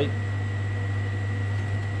straight.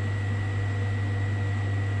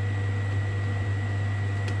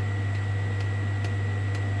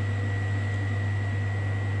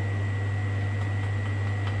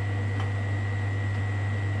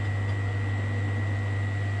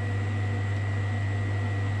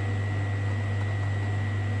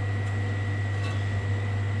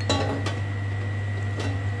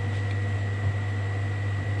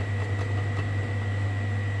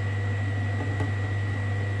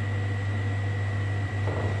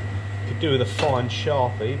 Do with a fine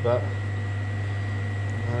Sharpie, but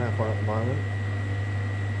I don't have one at the moment.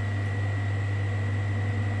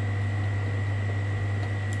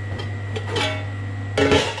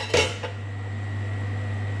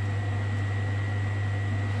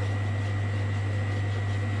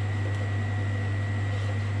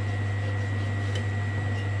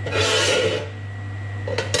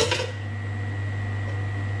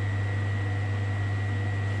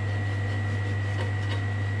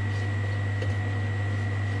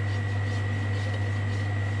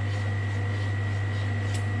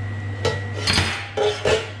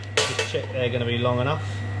 Check they're going to be long enough.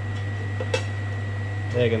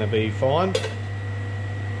 They're going to be fine.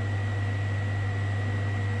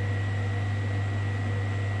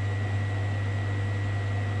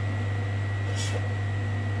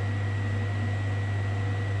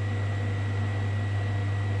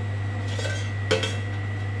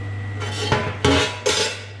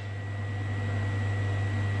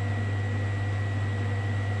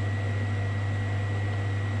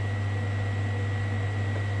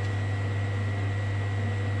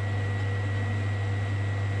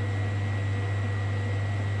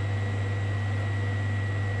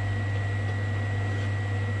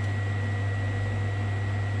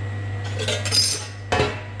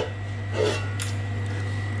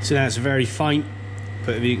 So now it's very faint,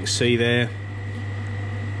 but if you can see there,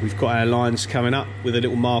 we've got our lines coming up with a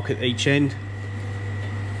little mark at each end.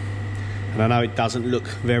 And I know it doesn't look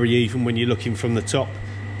very even when you're looking from the top,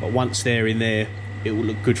 but once they're in there, it will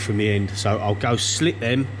look good from the end. So I'll go slit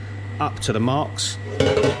them up to the marks,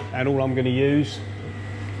 and all I'm going to use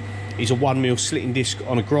is a 1mm slitting disc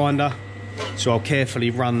on a grinder. So I'll carefully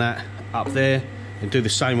run that up there and do the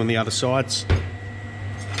same on the other sides,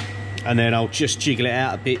 and then I'll just jiggle it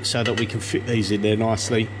out a bit so that we can fit these in there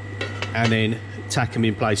nicely, and then tack them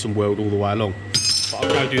in place and weld all the way along. But I'll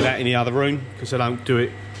go do that in the other room because I don't do it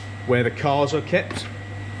where the cars are kept,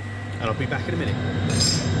 and I'll be back in a minute.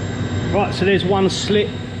 Right, so there's one slit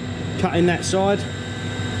cutting that side.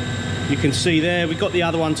 You can see there, we've got the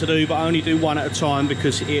other one to do, but I only do one at a time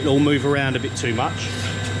because it'll all move around a bit too much.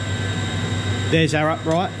 There's our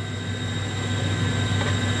upright.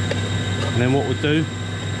 And then what we'll do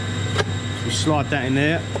is we slide that in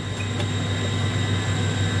there.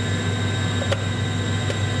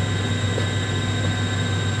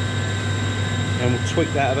 And we'll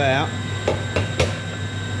tweak that about.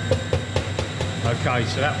 Okay,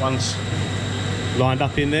 so that one's lined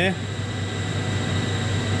up in there.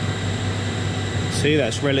 See,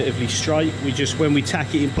 that's relatively straight. We just, when we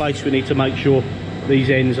tack it in place, we need to make sure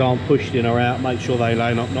these ends aren't pushed in or out, make sure they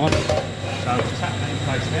line up nice. So we'll tack that in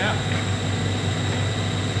place now.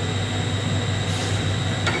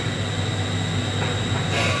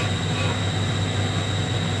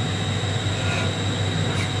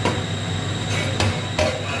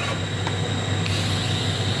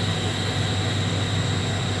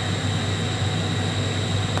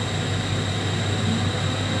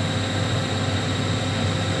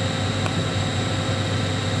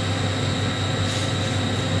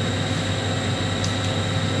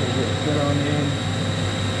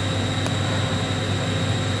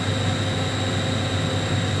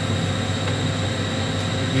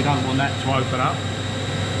 We don't want that to open up.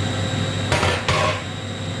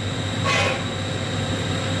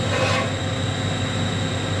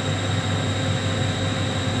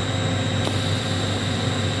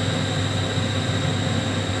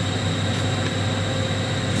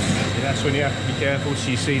 Yeah, that's when you have to be careful. So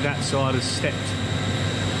you see that side has stepped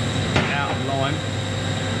out of line.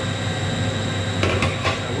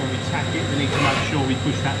 So when we tack it, we need to make sure we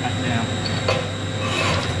push that back down.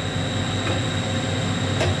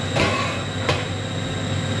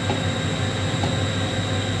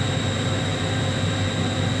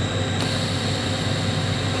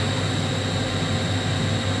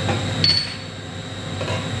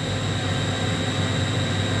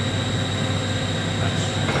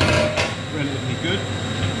 Good.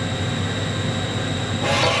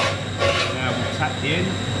 Now we'll tap the end.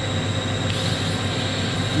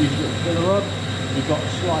 Use a little filler rod. We've got a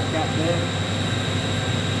slight gap there.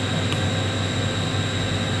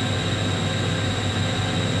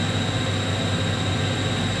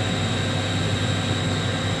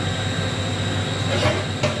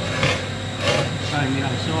 Same the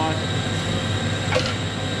other side.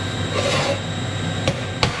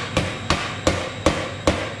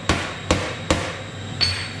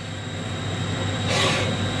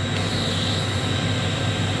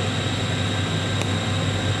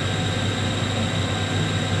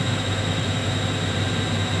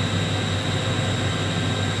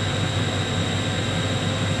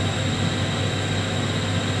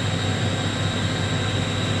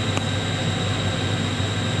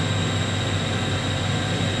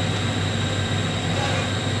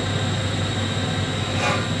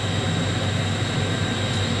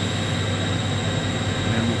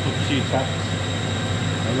 Few tacks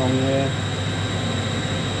along there.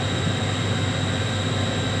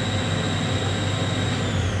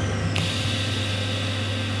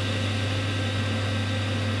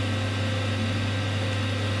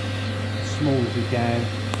 As small as we can.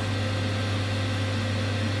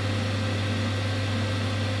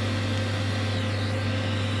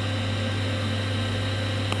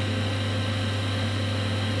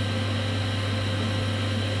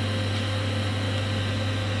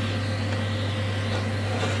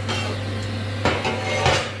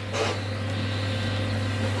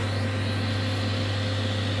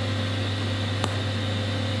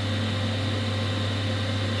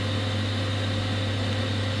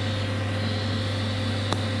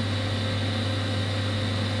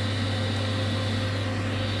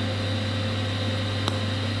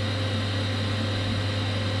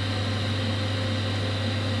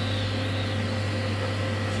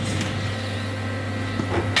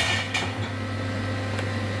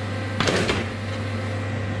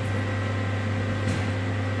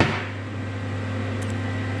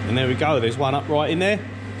 And there we go, there's one upright in there.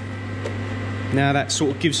 Now that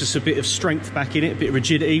sort of gives us a bit of strength back in it, a bit of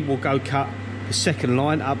rigidity. We'll go cut the second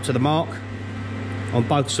line up to the mark on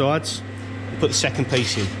both sides and put the second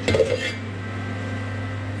piece in.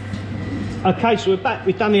 Okay, so we're back,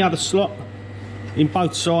 we've done the other slot. in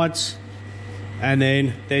both sides, and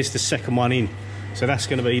then there's the second one in. So that's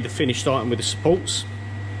going to be the finished item with the supports.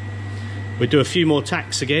 We do a few more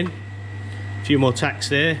tacks again, a few more tacks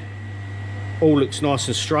there. All looks nice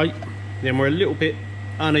and straight. Then we're a little bit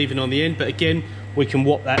uneven on the end, but again, we can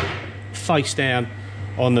whop that face down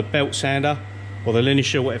on the belt sander or the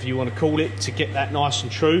linisher, whatever you want to call it, to get that nice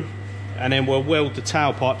and true. And then we'll weld the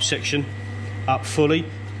tailpipe section up fully.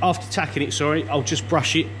 After tacking it, sorry, I'll just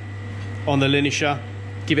brush it on the linisher,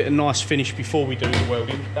 give it a nice finish before we do the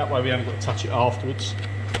welding. That way we haven't got to touch it afterwards.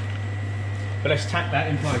 But let's tack that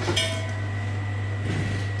in place.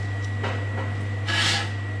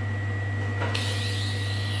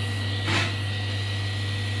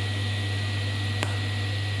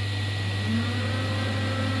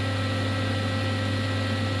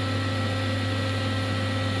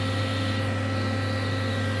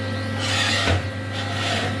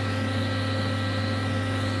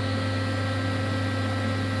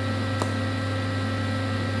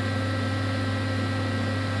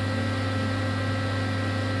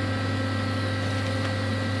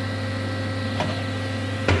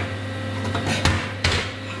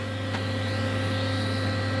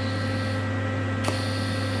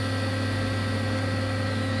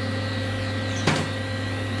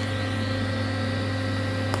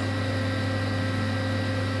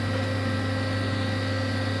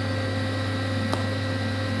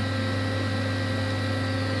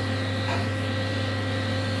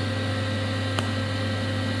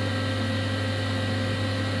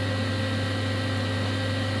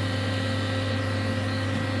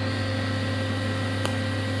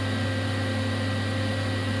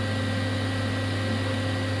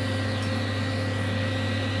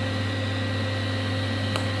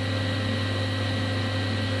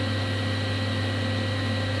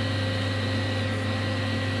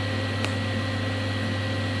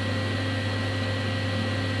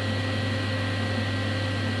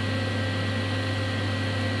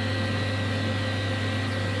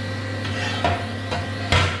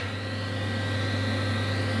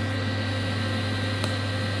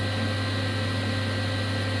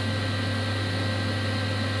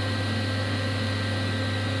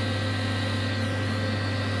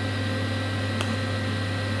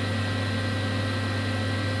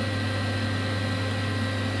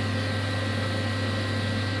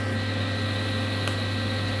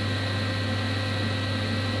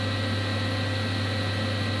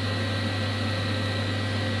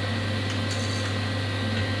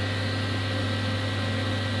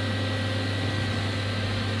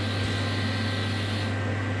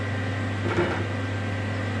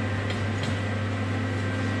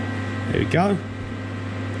 There we go,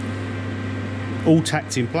 all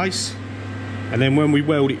tacked in place. And then when we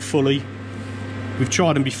weld it fully, we've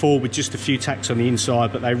tried them before with just a few tacks on the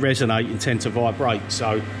inside, but they resonate and tend to vibrate.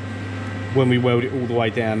 So when we weld it all the way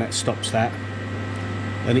down, that stops that.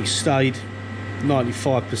 And it stayed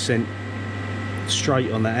 95%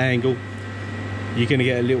 straight on that angle. You're going to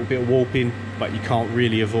get a little bit of warping, but you can't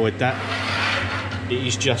really avoid that. It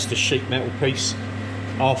is just a sheet metal piece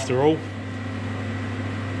after all.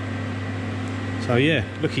 So yeah,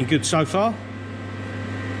 looking good so far.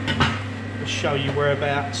 Let's show you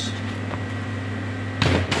whereabouts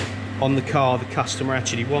on the car the customer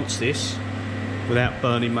actually wants this without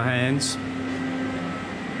burning my hands.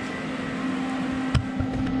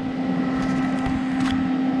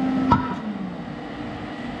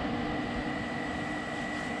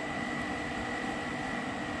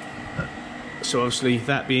 So obviously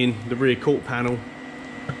that being the rear quarter panel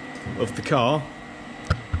of the car,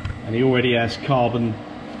 and he already has carbon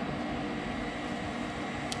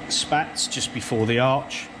spats just before the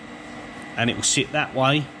arch, and it will sit that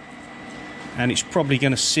way, and it's probably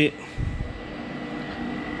going to sit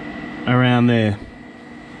around there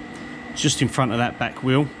just in front of that back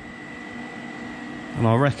wheel, and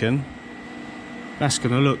I reckon that's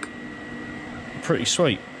going to look pretty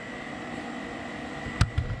sweet.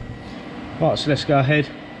 Right, so let's go ahead,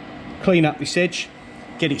 clean up this edge,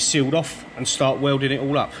 get it sealed off and start welding it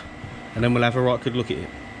all up, and then we'll have a right good look at it.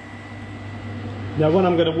 Now when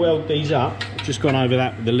I'm going to weld these up, I've just gone over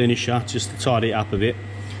that with the linisher just to tidy it up a bit.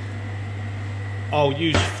 I'll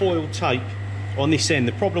use foil tape on this end.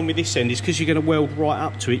 The problem with this end is because you're going to weld right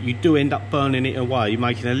up to it, you do end up burning it away,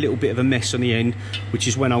 making a little bit of a mess on the end, which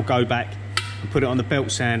is when I'll go back and put it on the belt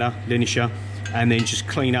sander, linisher, and then just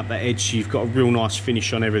clean up that edge so you've got a real nice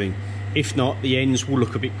finish on everything. If not, the ends will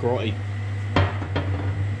look a bit grotty.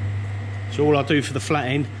 So all I do for the flat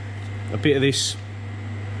end, a bit of this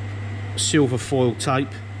silver foil tape.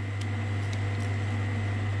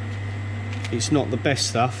 It's not the best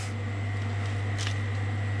stuff,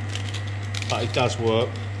 but but it does work.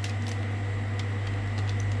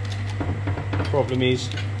 The problem is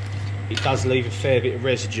it does leave a fair bit of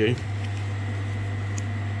residue,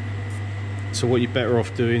 so what you're better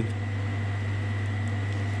off doing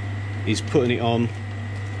is putting it on,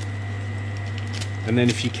 and then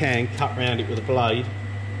if you can, cut round it with a blade.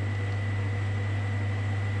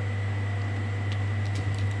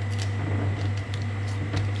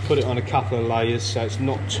 Put it on a couple of layers so it's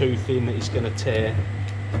not too thin that it's going to tear.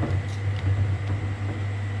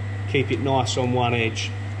 Keep it nice on one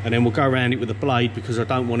edge, and then we'll go around it with a blade because I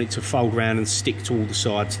don't want it to fold round and stick to all the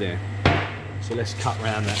sides there. So let's cut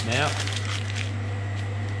round that now.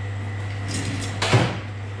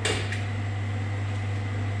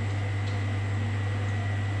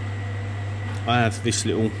 I have this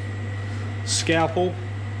little scalpel.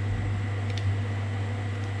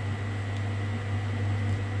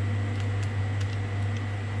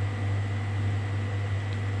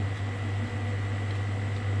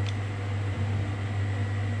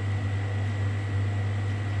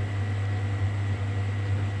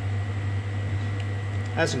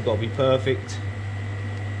 Hasn't got to be perfect.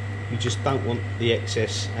 You just don't want the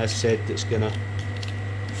excess, as said, that's going to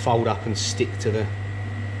fold up and stick to the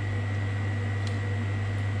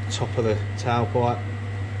top of the tailpipe,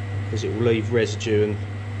 because it will leave residue, and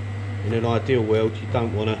in an ideal world you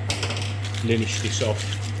don't want to linish this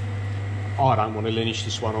off. I don't want to linish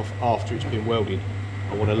this one off after it's been welded.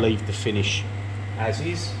 I want to leave the finish as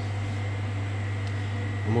is,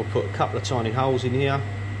 and we'll put a couple of tiny holes in here.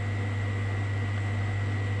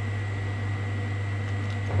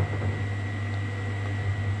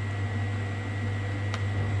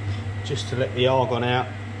 Just to let the argon out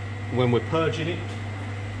when we're purging it.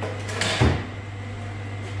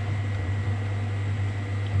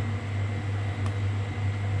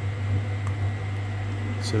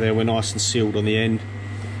 So there we're nice and sealed on the end.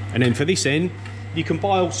 And then for this end, you can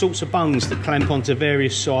buy all sorts of bungs that clamp onto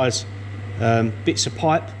various size bits of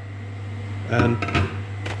pipe.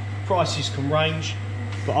 Prices can range,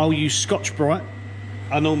 but I'll use Scotch-Brite.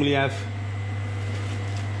 I'll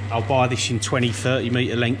buy this in 20-30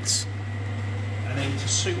 metre lengths. And then to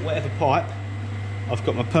suit whatever pipe, I've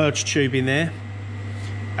got my purge tube in there,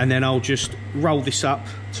 and then I'll just roll this up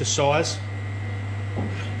to size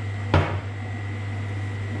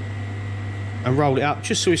and roll it up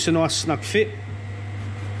just so it's a nice snug fit,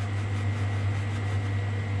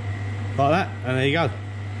 like that, and there you go,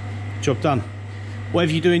 job done.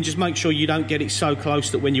 Whatever you're doing, just make sure you don't get it so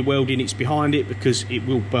close that when you're welding it's behind it, because it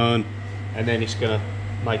will burn and then it's going to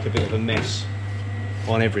make a bit of a mess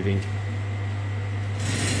on everything.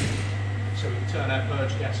 So we can turn our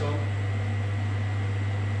purge gas on.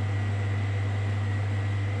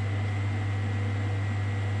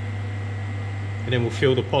 And then we'll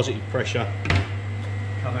feel the positive pressure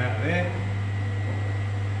come out of there.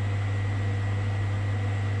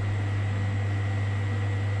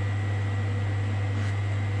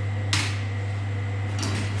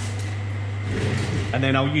 And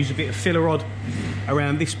then I'll use a bit of filler rod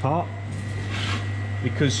around this part,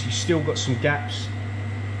 because you've still got some gaps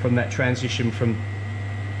from that transition from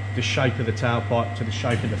the shape of the tailpipe to the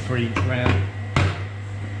shape of the 3-inch round.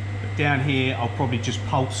 But down here I'll probably just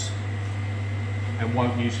pulse and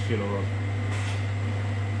won't use filler rod.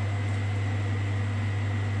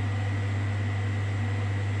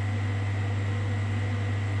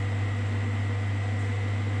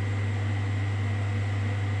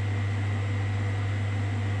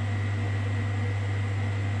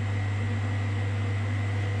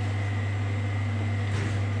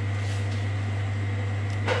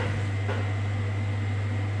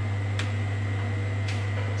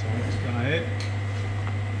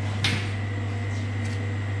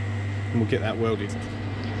 And we'll get that welded.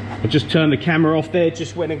 I'll just turn the camera off there,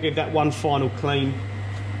 just went and give that one final clean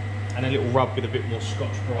and a little rub with a bit more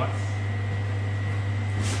Scotch-Brite.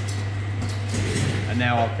 And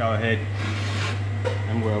now I'll go ahead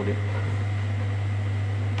and weld it.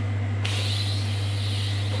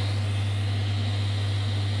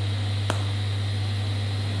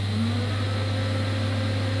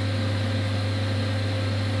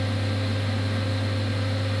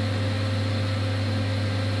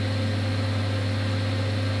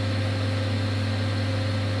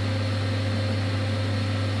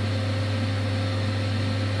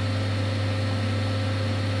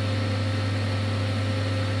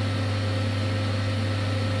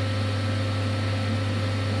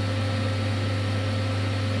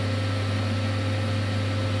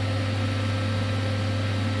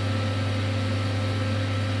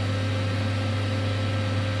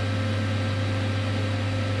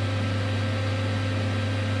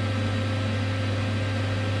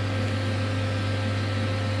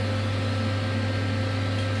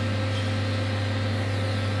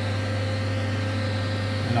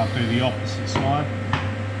 I'll do the opposite side.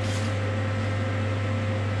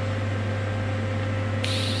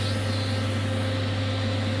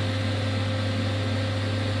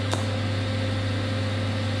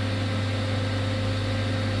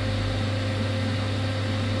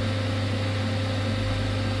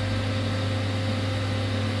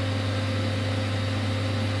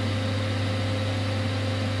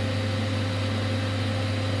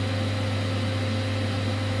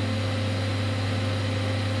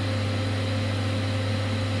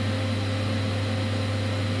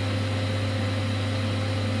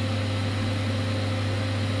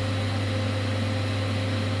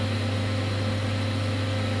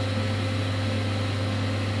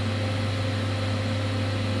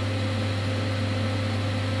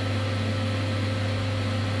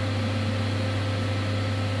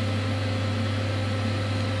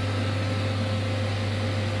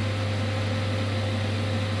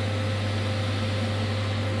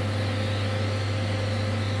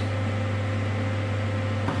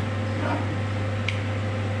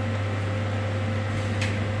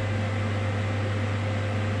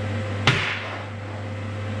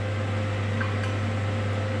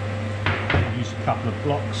 A couple of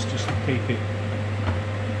blocks just to keep it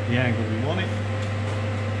the angle we want it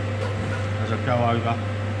as I go over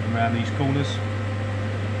and around these corners.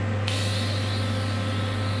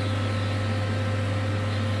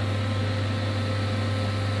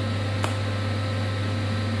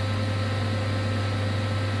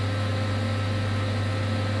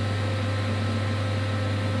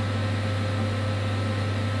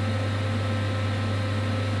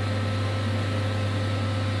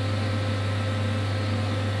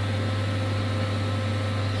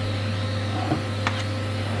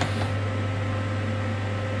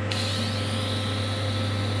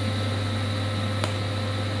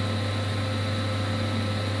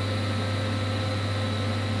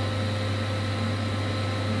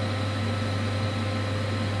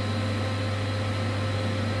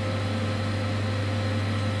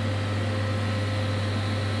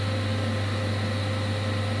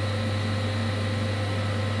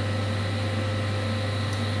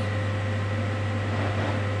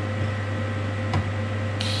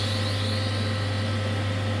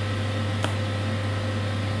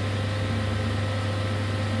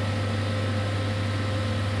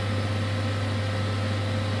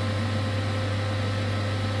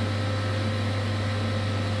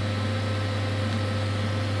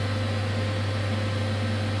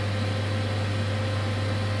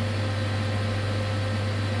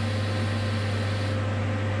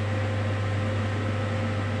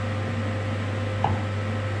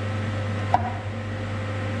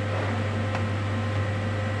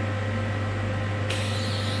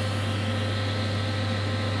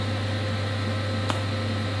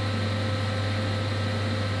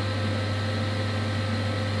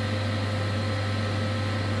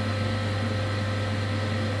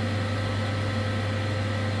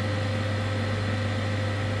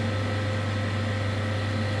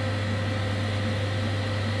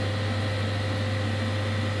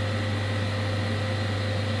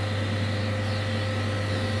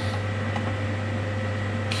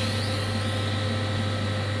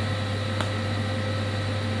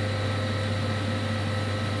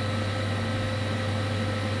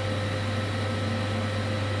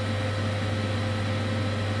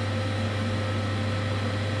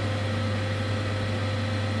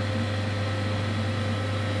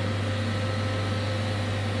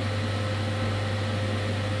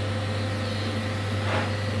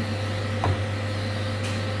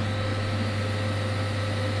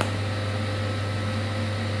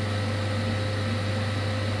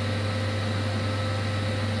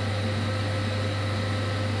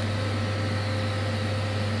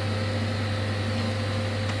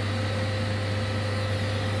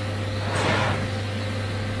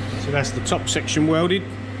 So that's the top section welded.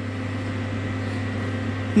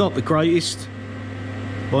 Not the greatest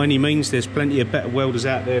by any means, there's plenty of better welders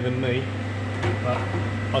out there than me, but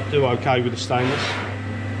I do okay with the stainless.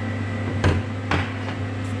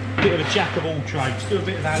 Bit of a jack of all trades, do a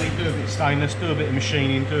bit of alley, do a bit of stainless, do a bit of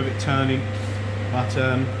machining, do a bit of turning, but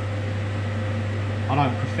I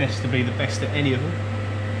don't profess to be the best at any of them.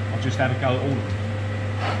 I've just had a go at all of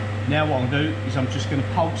them. Now what I'm going to do is I'm just going to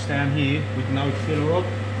pulse down here with no filler rod.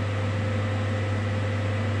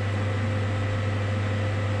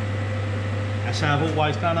 That's how I've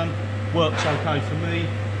always done them. Works okay for me.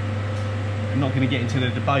 I'm not going to get into the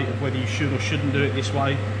debate of whether you should or shouldn't do it this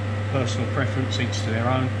way. Personal preference, each to their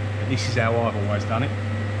own. But this is how I've always done it.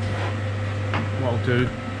 What I'll do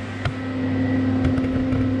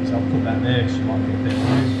is I'll put that there so you might get a bit of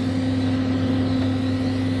room.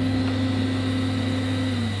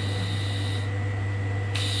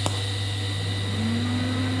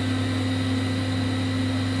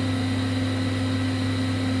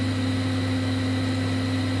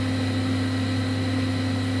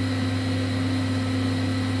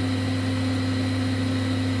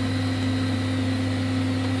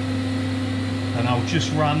 and I'll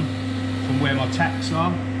just run from where my tacks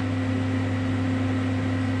are,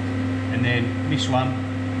 and then this one,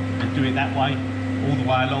 and do it that way all the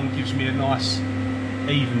way along. Gives me a nice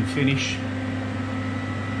even finish,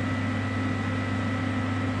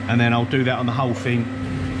 and then I'll do that on the whole thing,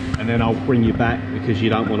 and then I'll bring you back because you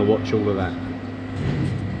don't want to watch all of that.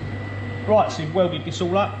 Right, so we've welded this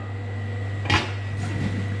all up.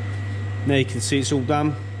 Now you can see it's all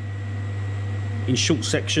done in short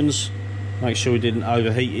sections. Make sure we didn't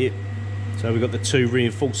overheat it. So we've got the two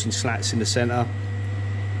reinforcing slats in the centre,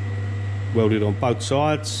 welded on both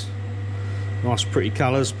sides. Nice pretty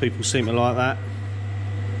colours, people seem to like that.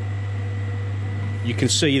 You can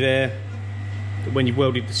see there that when you've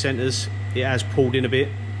welded the centres, it has pulled in a bit.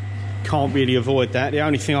 Can't really avoid that. The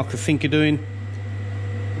only thing I could think of doing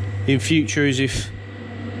in future is if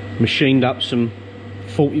machined up some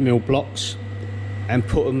 40mm blocks and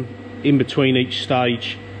put them in between each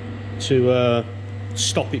stage to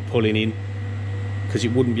stop it pulling in, because it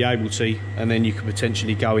wouldn't be able to, and then you could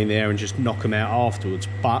potentially go in there and just knock them out afterwards.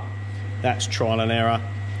 But that's trial and error.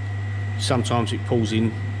 Sometimes it pulls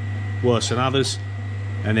in worse than others,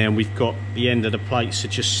 and then we've got the end of the plates are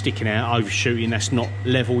just sticking out, overshooting. That's not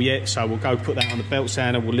level yet, so we'll go put that on the belt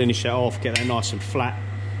sander, we'll linish that off, get that nice and flat,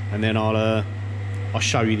 and then I'll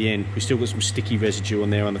show you the end. We've still got some sticky residue on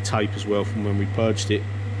there on the tape as well from when we purged it.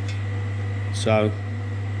 So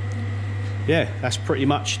yeah, that's pretty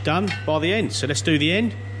much done by the end. So let's do the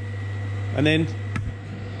end and then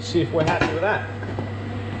see if we're happy with that.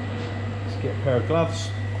 Let's get a pair of gloves.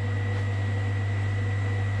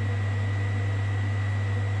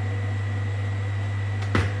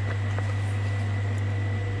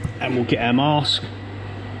 And we'll get our mask.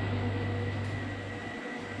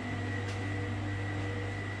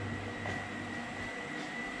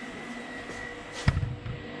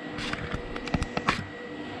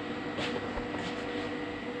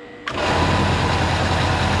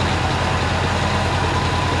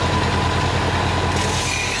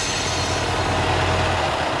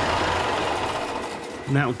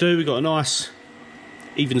 And that'll do. We've got a nice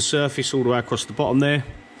even surface all the way across the bottom there,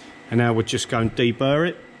 and now we'll just go and deburr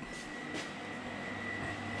it.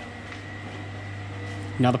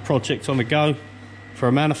 Another project on the go for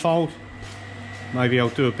a manifold. Maybe I'll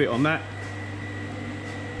do a bit on that.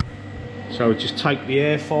 So we'll just take the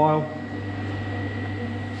air file,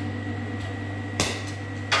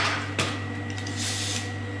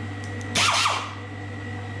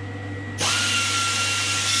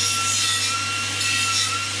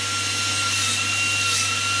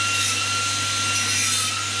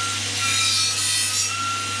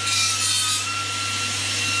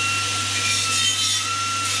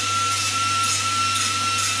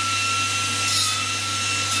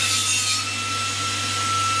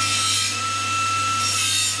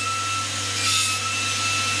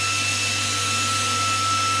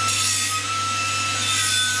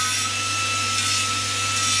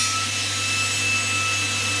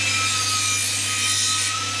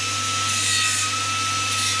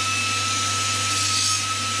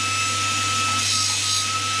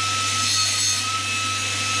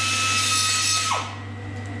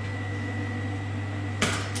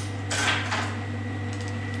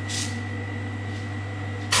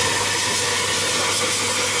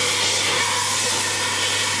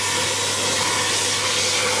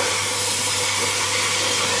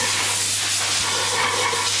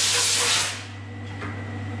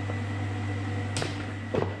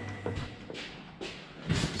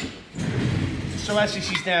 So as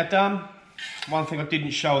this is now done, one thing I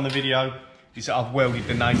didn't show on the video is that I've welded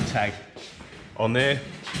the name tag on there.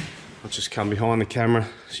 I'll just come behind the camera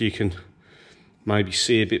so you can maybe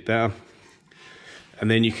see a bit better.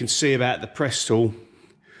 And then you can see about the press tool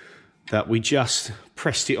that we just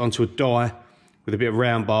pressed it onto a die with a bit of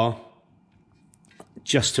round bar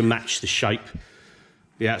just to match the shape,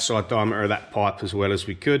 the outside diameter of that pipe as well as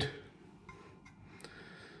we could.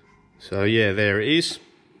 So yeah, there it is.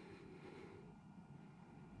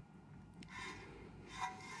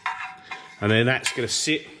 And then that's going to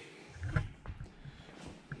sit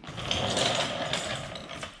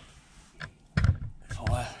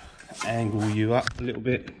I'll angle you up a little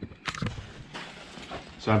bit.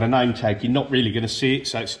 So the name tag, you're not really going to see it,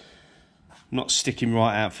 so it's not sticking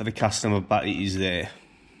right out for the customer, but it is there.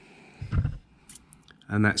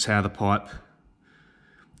 And that's how the pipe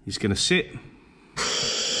is going to sit,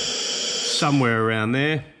 somewhere around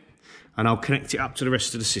there, and I'll connect it up to the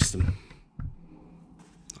rest of the system.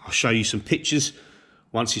 I'll show you some pictures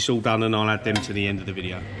once it's all done, and I'll add them to the end of the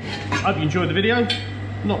video. Hope you enjoyed the video.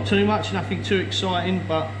 Not too much, nothing too exciting,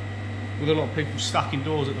 but with a lot of people stuck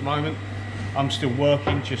indoors at the moment, I'm still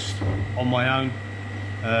working just on my own.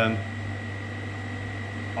 I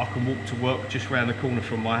can walk to work just around the corner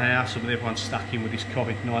from my house, and with everyone stuck in with this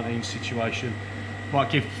COVID-19 situation. Might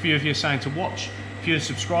give a few of you something to watch, a few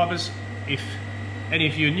subscribers. If any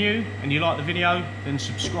of you are new and you like the video, then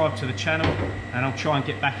subscribe to the channel, and I'll try and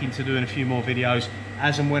get back into doing a few more videos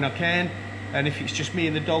as and when I can. And if it's just me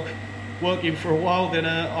and the dog working for a while, then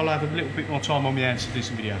I'll have a little bit more time on my hands to do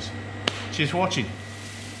some videos. Cheers for watching.